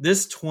what,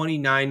 this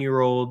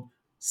 29-year-old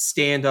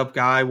stand-up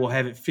guy will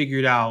have it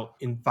figured out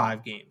in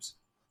 5 games.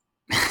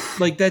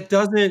 Like that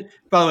doesn't,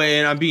 by the way,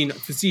 and I'm being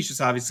facetious,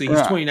 obviously,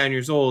 he's 29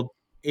 years old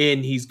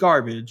and he's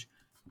garbage,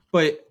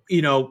 but,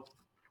 you know,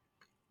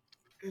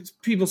 it's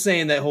people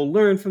saying that he'll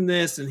learn from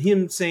this, and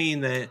him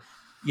saying that,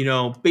 you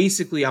know,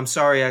 basically, I'm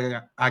sorry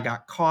I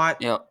got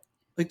caught. Yep.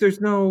 Like there's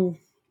no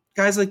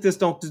guys like this.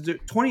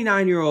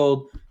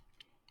 29-year-old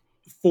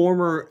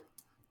former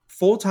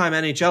full-time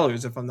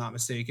NHLers, if I'm not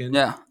mistaken,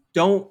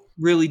 don't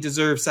really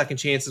deserve second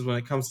chances when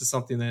it comes to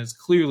something that is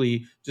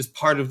clearly just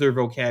part of their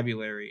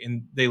vocabulary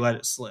and they let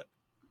it slip.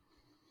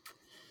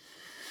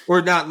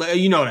 Or not,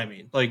 you know what I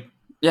mean? Like,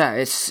 yeah,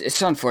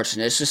 it's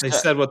unfortunate. It's just they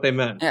said what they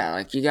meant. Yeah,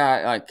 like you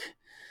got like.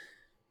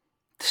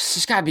 There's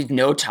just gotta be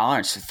no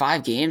tolerance.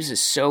 5 games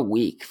is so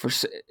weak. I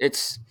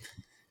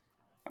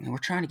mean, we're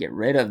trying to get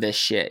rid of this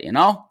shit, you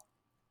know?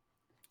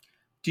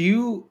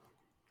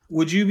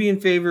 Would you be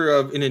in favor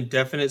of an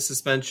indefinite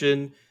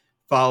suspension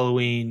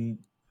following?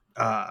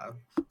 I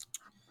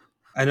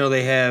know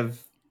they have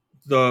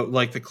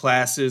the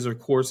classes or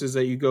courses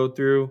that you go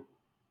through.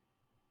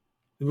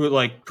 They're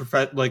like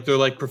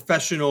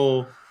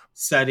professional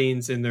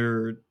settings, and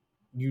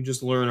you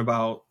just learn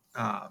about.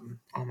 Oh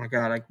my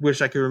god! I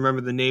wish I could remember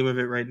the name of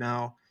it right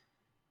now.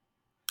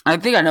 I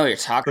think I know what you're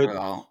talking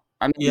about.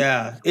 I mean,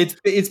 yeah,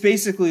 it's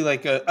basically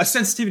like a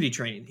sensitivity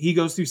training. He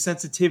goes through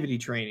sensitivity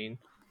training,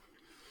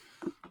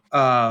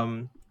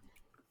 and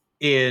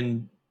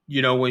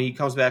you know when he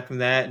comes back from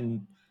that,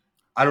 and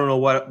I don't know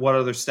what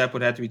other step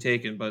would have to be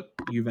taken, but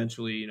you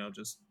eventually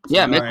just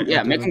make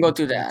him go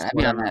through that.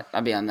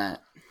 I'd be on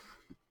that.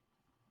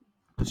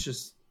 It's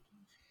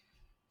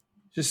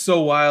just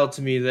so wild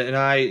to me that,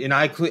 and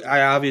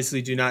I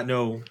obviously do not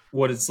know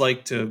what it's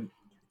like to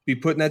be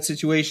put in that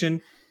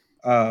situation,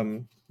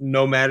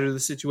 no matter the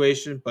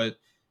situation. But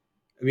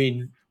I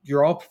mean,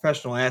 you're all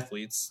professional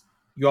athletes.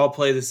 You all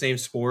play the same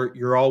sport.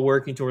 You're all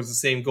working towards the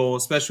same goal,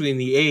 especially in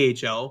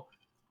the AHL,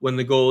 when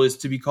the goal is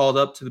to be called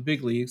up to the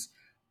big leagues.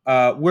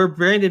 Where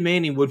Brandon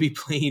Manning would be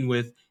playing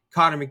with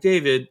Connor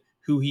McDavid,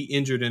 who he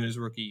injured in his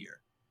rookie year,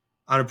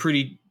 on a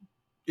pretty,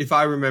 if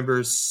I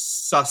remember,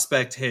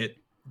 suspect hit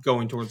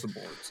going towards the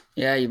boards.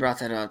 Yeah, you brought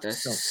that up.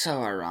 That's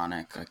so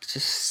ironic. Like,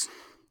 just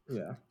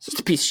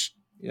a piece.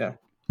 Yeah.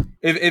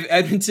 If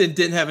Edmonton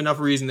didn't have enough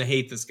reason to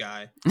hate this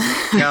guy,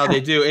 now they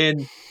do.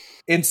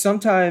 And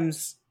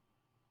sometimes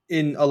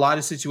in a lot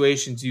of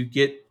situations, you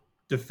get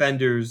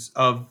defenders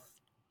of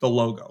the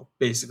logo,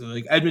 basically,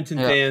 like Edmonton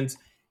fans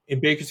and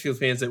Bakersfield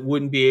fans that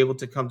wouldn't be able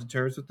to come to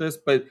terms with this.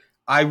 But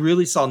I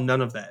really saw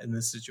none of that in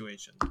this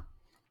situation,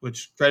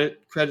 which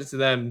credit to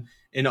them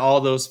and all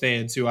those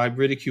fans who I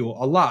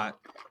ridicule a lot.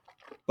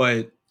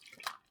 But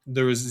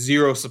there was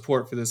zero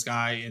support for this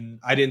guy, and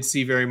I didn't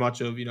see very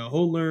much of,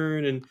 he'll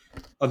learn, and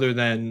other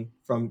than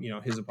from,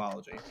 his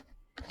apology,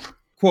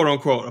 quote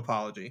unquote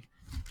apology.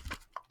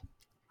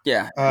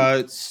 Yeah.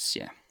 It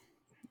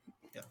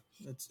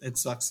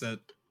sucks that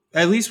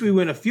at least we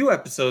win a few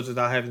episodes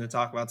without having to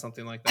talk about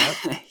something like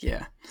that.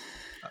 Yeah.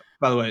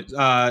 By the way,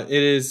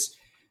 it is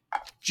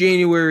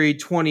January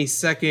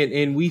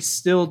 22nd, and we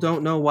still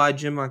don't know why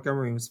Jim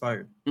Montgomery was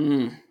fired.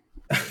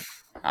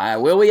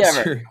 Will we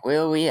ever? Sure.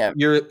 Will we ever?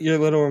 Your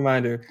little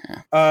reminder.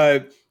 Yeah.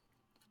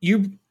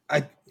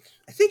 I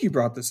think you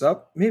brought this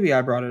up. Maybe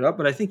I brought it up,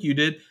 but I think you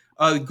did.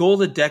 Goal of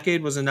the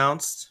decade was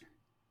announced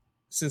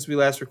since we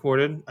last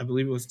recorded. I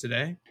believe it was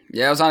today.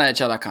 Yeah, it was on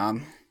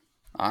NHL.com.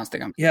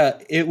 Yeah,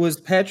 it was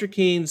Patrick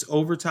Kane's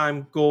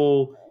overtime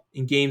goal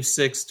in Game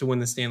 6 to win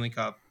the Stanley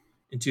Cup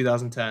in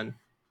 2010.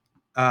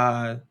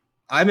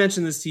 I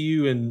mentioned this to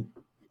you, and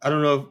I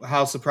don't know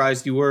how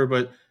surprised you were,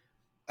 but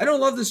I don't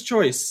love this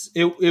choice.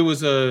 It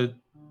was a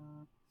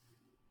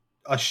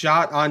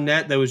shot on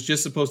net that was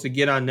just supposed to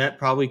get on net,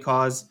 probably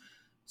cause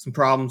some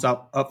problems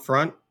up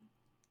front,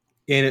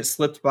 and it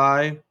slipped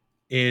by,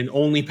 and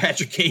only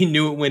Patrick Kane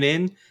knew it went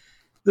in.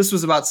 This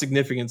was about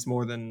significance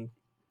more than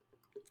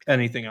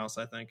anything else,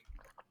 I think.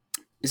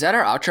 Is that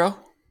our outro?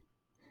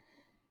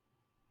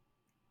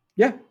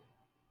 Yeah.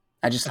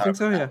 I think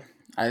so, yeah.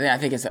 I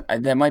think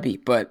that might be,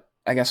 but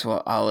I guess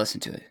I'll listen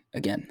to it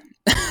again.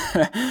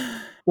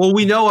 Well,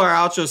 we know our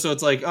outro, so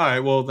it's like, all right,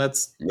 well,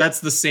 that's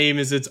the same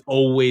as it's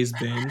always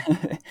been.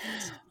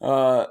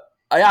 I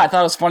thought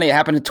it was funny. It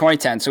happened in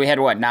 2010, so we had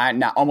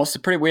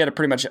we had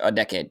pretty much a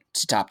decade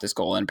to top this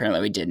goal, and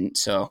apparently we didn't.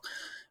 So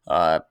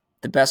the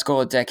best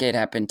goal of the decade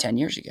happened 10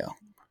 years ago,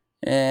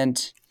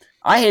 and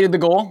I hated the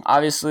goal.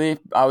 Obviously,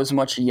 I was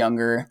much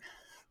younger,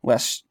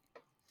 less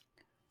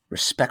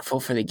respectful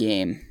for the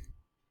game.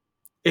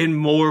 And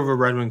more of a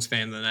Red Wings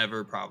fan than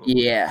ever, probably.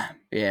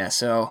 Yeah.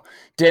 So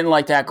didn't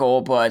like that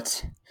goal,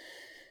 but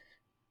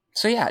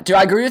so yeah. Do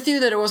I agree with you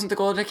that it wasn't the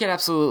goal of the decade?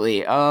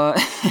 Absolutely.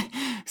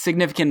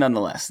 Significant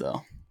nonetheless,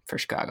 though, for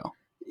Chicago.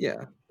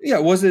 Yeah.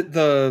 Was it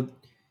the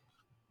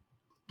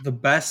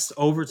best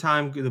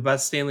overtime, the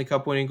best Stanley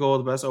Cup winning goal,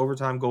 the best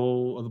overtime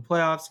goal of the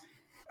playoffs?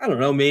 I don't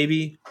know.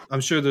 Maybe.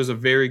 I'm sure there's a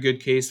very good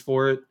case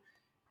for it.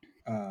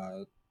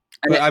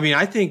 But I mean,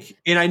 I think,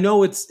 and I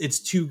know it's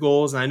 2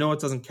 goals, and I know it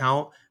doesn't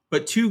count.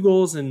 But 2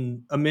 goals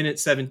in a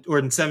minute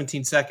in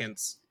 17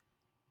 seconds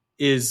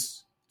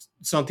is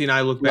something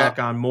I look back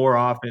on more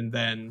often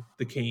than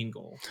the Kane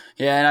goal.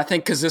 Yeah, and I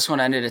think because this one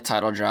ended a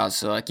title drought,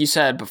 so like you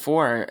said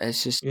before,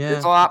 it's just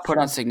there's a lot put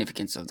on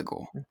significance of the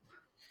goal.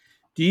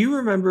 Do you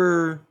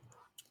remember?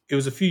 It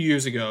was a few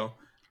years ago,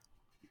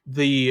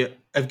 the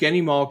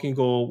Evgeny Malkin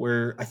goal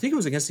where I think it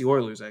was against the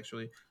Oilers.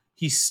 Actually,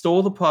 he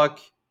stole the puck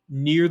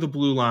near the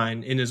blue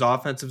line in his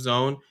offensive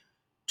zone,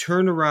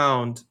 turned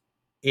around,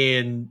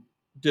 and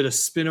did a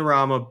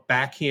spinorama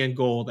backhand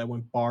goal that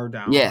went bar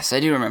down. Yes, I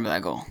do remember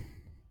that goal.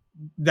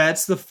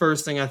 That's the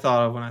first thing I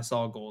thought of when I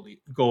saw a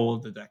goal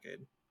of the decade.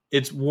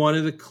 It's one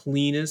of the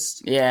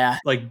cleanest,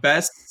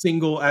 best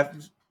single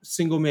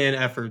man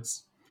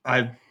efforts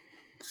I've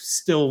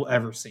still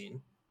ever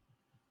seen.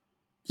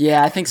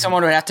 Yeah, I think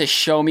someone would have to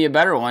show me a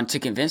better one to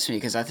convince me,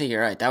 because I think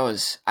you're right.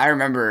 I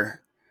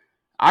remember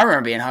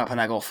being hung up on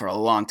that goal for a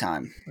long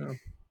time.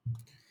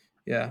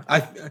 Yeah,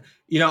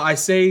 I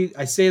say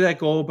that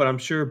goal, but I'm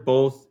sure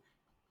both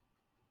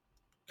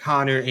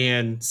Connor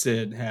and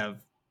Sid have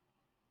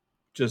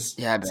just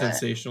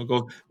sensational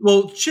goals.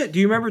 Well, shit, do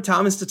you remember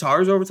Thomas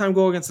Tatar's overtime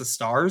goal against the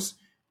Stars,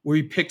 where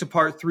he picked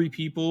apart 3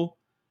 people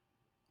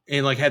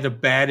and had to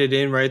bat it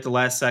in right at the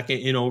last second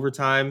in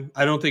overtime?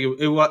 I don't think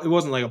it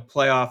wasn't like a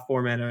playoff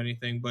format or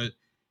anything, but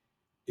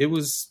it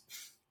was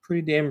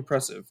pretty damn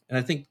impressive. And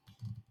I think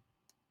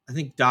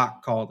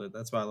Doc called it.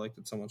 That's why I liked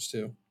it so much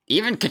too.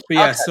 Even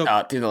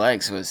out through the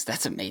legs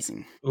that's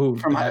amazing. Ooh,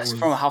 from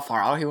how far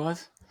out he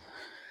was.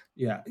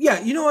 Yeah.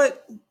 You know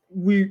what?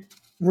 We're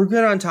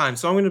good on time,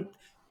 so I'm gonna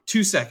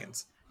 2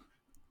 seconds.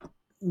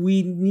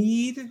 We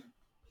need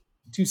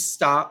to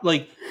stop.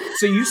 Like,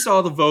 so you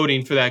saw the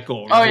voting for that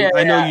goal, right? Oh, yeah.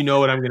 I know you know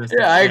what I'm going to say.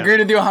 Yeah, I agree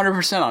with you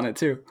 100% on it,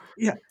 too.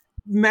 Yeah.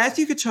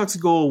 Matthew Tkachuk's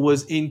goal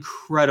was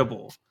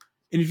incredible.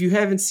 And if you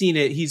haven't seen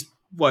it, he's,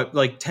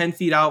 10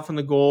 feet out from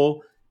the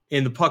goal,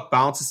 and the puck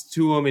bounces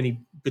to him, and he,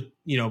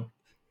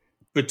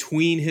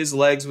 between his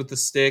legs with the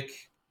stick,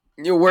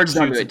 your words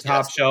don't do shoots it a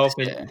top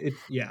justice.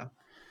 shelf.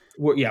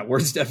 And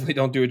words definitely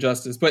don't do it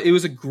justice. But it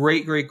was a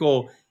great, great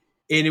goal.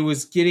 And it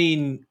was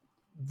getting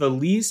the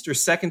least or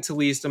second to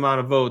least amount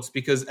of votes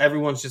because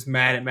everyone's just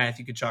mad at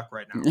Matthew Tkachuk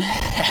right now.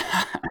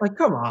 Like,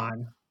 come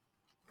on.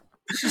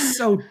 It's just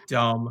so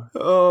dumb.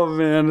 Oh,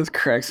 man, this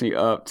cracks me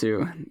up,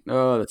 too.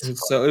 Oh,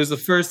 that's so. It was the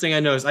first thing I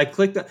noticed. I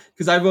clicked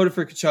because I voted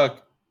for Tkachuk,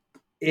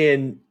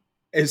 and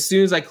as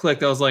soon as I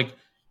clicked, I was like,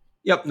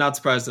 "Yep, not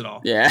surprised at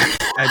all." Yeah,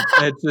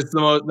 that's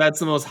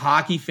the most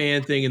hockey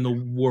fan thing in the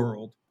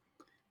world.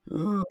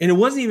 And it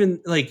wasn't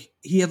even like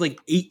he had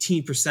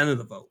 18% of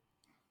the vote.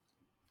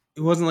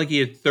 It wasn't like he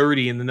had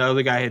 30 and the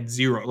other guy had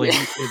 0. Like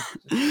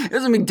it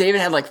doesn't mean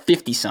David had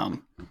 50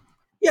 some.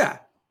 Yeah,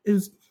 it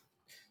was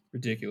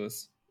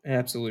ridiculous.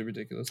 Absolutely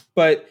ridiculous.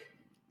 But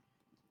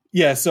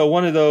yeah, so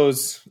one of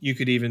those, you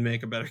could even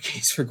make a better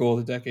case for goal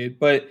of the decade.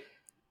 But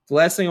the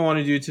last thing I want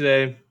to do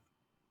today,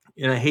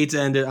 and I hate to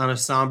end it on a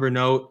somber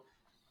note,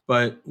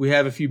 but we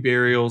have a few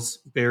burials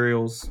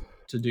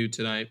to do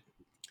tonight.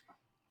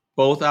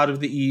 Both out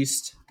of the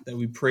East that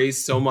we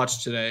praised so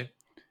much today.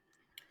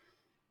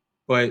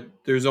 But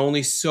there's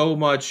only so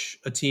much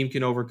a team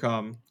can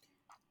overcome.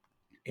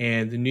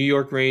 And the New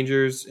York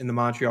Rangers and the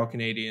Montreal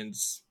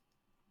Canadiens,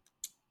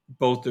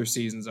 both their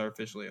seasons are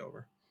officially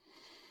over.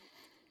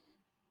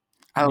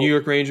 New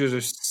York Rangers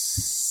are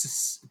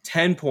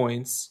 10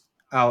 points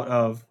out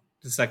of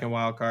the second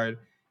wild card,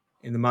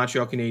 and the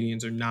Montreal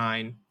Canadiens are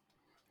 9.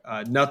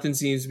 Nothing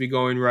seems to be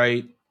going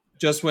right.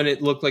 Just when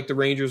it looked like the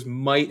Rangers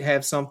might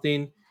have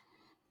something,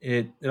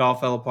 it all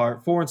fell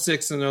apart.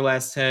 4-6 in their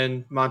last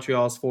 10.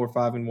 Montreal's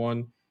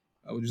 4-5-1.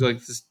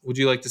 Would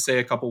you like to say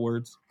a couple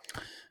words?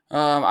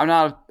 I'm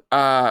not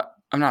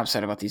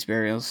upset about these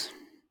burials.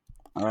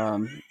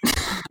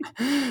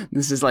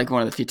 This is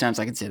one of the few times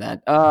I can say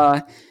that.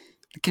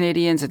 The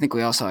Canadiens, I think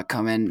we all saw it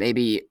coming.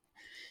 Maybe,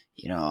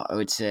 I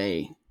would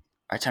say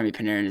Artemi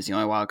Panarin is the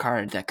only wild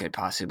card that could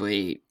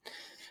possibly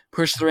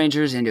push the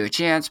Rangers into a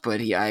chance, but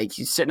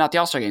he's sitting out the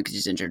All-Star game because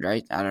he's injured,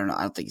 right? I don't know.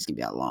 I don't think he's going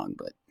to be out long,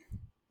 but.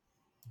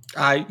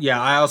 I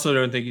also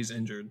don't think he's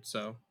injured,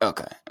 so.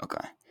 Okay.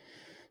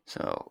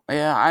 So,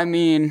 yeah, I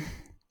mean,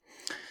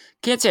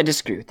 can't say I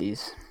disagree with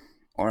these,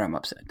 or I'm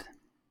upset.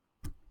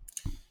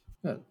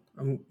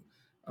 I'm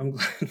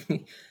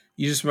glad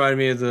you just reminded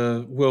me of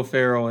the Will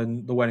Ferrell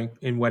in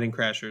Wedding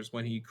Crashers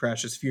when he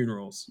crashes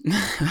funerals.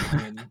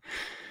 And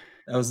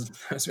that was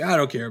I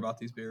don't care about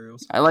these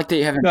burials. I like that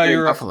you haven't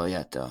buried Buffalo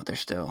yet, though. They're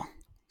still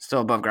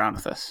above ground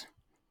with us.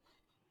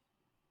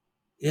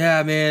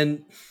 Yeah,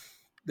 man.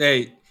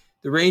 The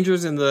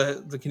Rangers and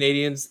the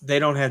Canadiens, they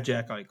don't have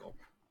Jack Eichel.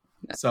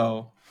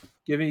 So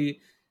give me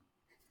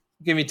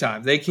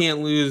time. They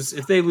can't lose.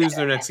 If they lose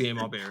their next game,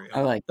 I'll bury them.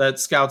 I like that.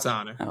 Scout's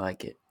honor. I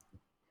like it.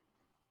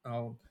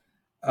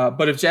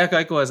 But if Jack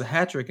Eichel has a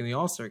hat trick in the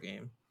All-Star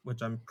game,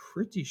 which I'm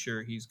pretty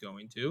sure he's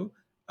going to,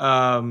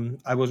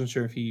 I wasn't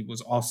sure if he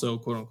was also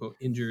quote unquote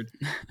injured,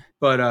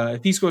 but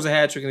if he scores a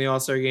hat trick in the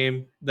All-Star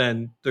game,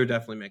 then they're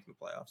definitely making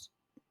the playoffs.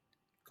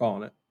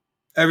 Calling it.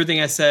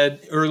 Everything I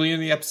said earlier in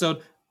the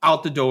episode,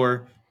 out the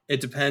door.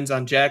 It depends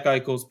on Jack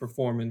Eichel's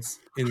performance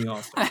in the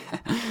All-Star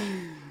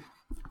game.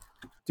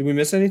 Did we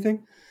miss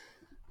anything?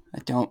 I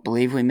don't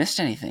believe we missed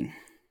anything.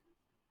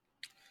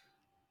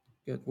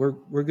 Good.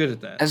 We're good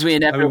at that. As we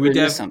inevitably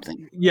missed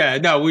something. Yeah,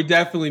 no, we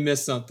definitely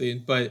missed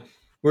something, but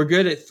we're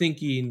good at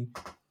thinking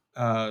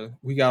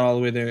we got all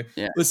the way there.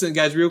 Yeah. Listen,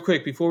 guys, real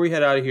quick, before we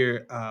head out of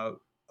here, a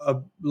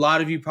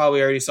lot of you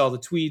probably already saw the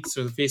tweets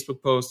or the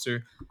Facebook posts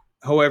or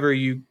however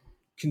you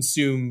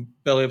consume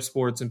Belly Up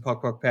Sports and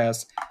Puck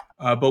Pass.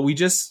 But we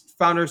just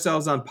found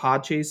ourselves on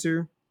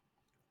Podchaser,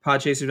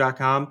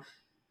 podchaser.com.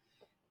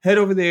 Head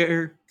over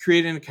there,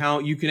 create an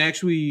account. You can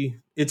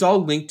it's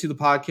all linked to the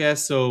podcast,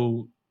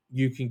 so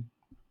you can,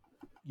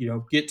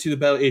 get to the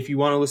Belly. If you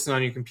want to listen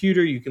on your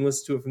computer, you can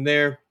listen to it from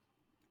there.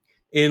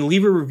 And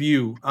leave a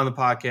review on the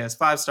podcast.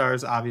 5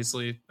 stars,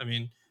 obviously. I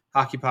mean,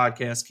 hockey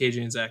podcast,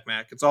 KJ and Zach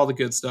Mack. It's all the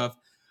good stuff.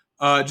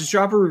 Just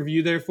drop a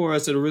review there for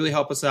us. It'll really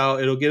help us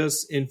out. It'll get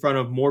us in front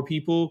of more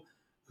people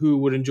who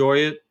would enjoy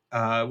it.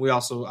 We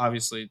also,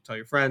 obviously, tell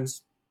your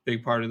friends.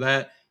 Big part of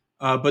that.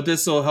 But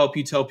this will help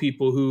you tell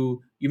people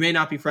who you may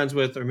not be friends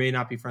with or may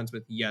not be friends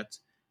with yet.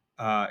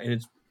 And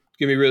it's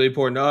going to be really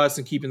important to us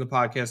and keeping the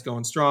podcast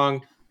going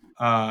strong.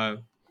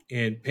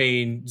 And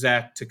paying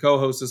Zach to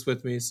co-host this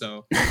with me.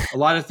 So a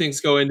lot of things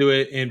go into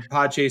it, and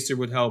Podchaser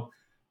would help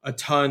a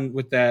ton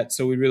with that.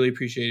 So we'd really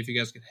appreciate it if you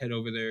guys could head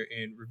over there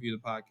and review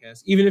the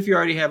podcast. Even if you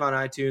already have on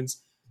iTunes,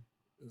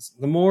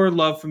 the more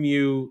love from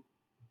you,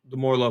 the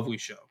more love we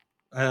show.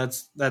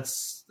 That's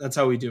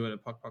how we do it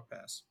at Puck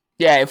Pass.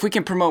 Yeah, if we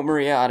can promote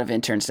Maria out of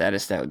intern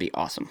status, that would be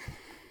awesome.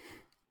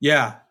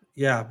 Yeah,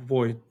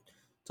 boy.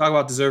 Talk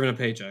about deserving a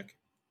paycheck.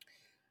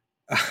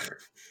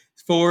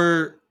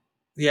 For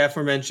the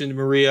aforementioned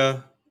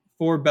Maria,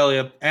 for Belly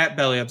Up, at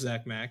Belly Up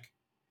Zach Mac.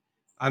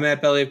 I'm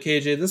at Belly Up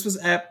KJ. This was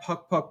at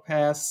Puck Puck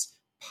Pass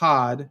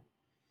Pod.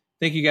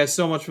 Thank you guys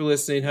so much for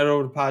listening. Head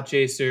over to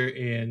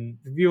Podchaser and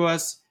review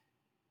us.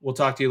 We'll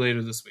talk to you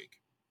later this week.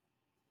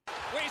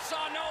 We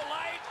saw no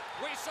light.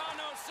 We saw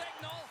no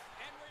signal.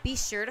 Be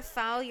sure to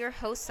follow your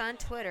hosts on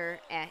Twitter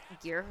at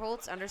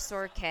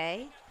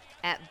Gearholtz_K,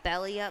 at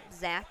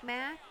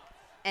BellyUpZachMac,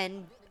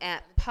 and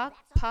at Puck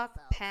Puck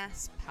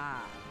Pass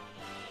Pod.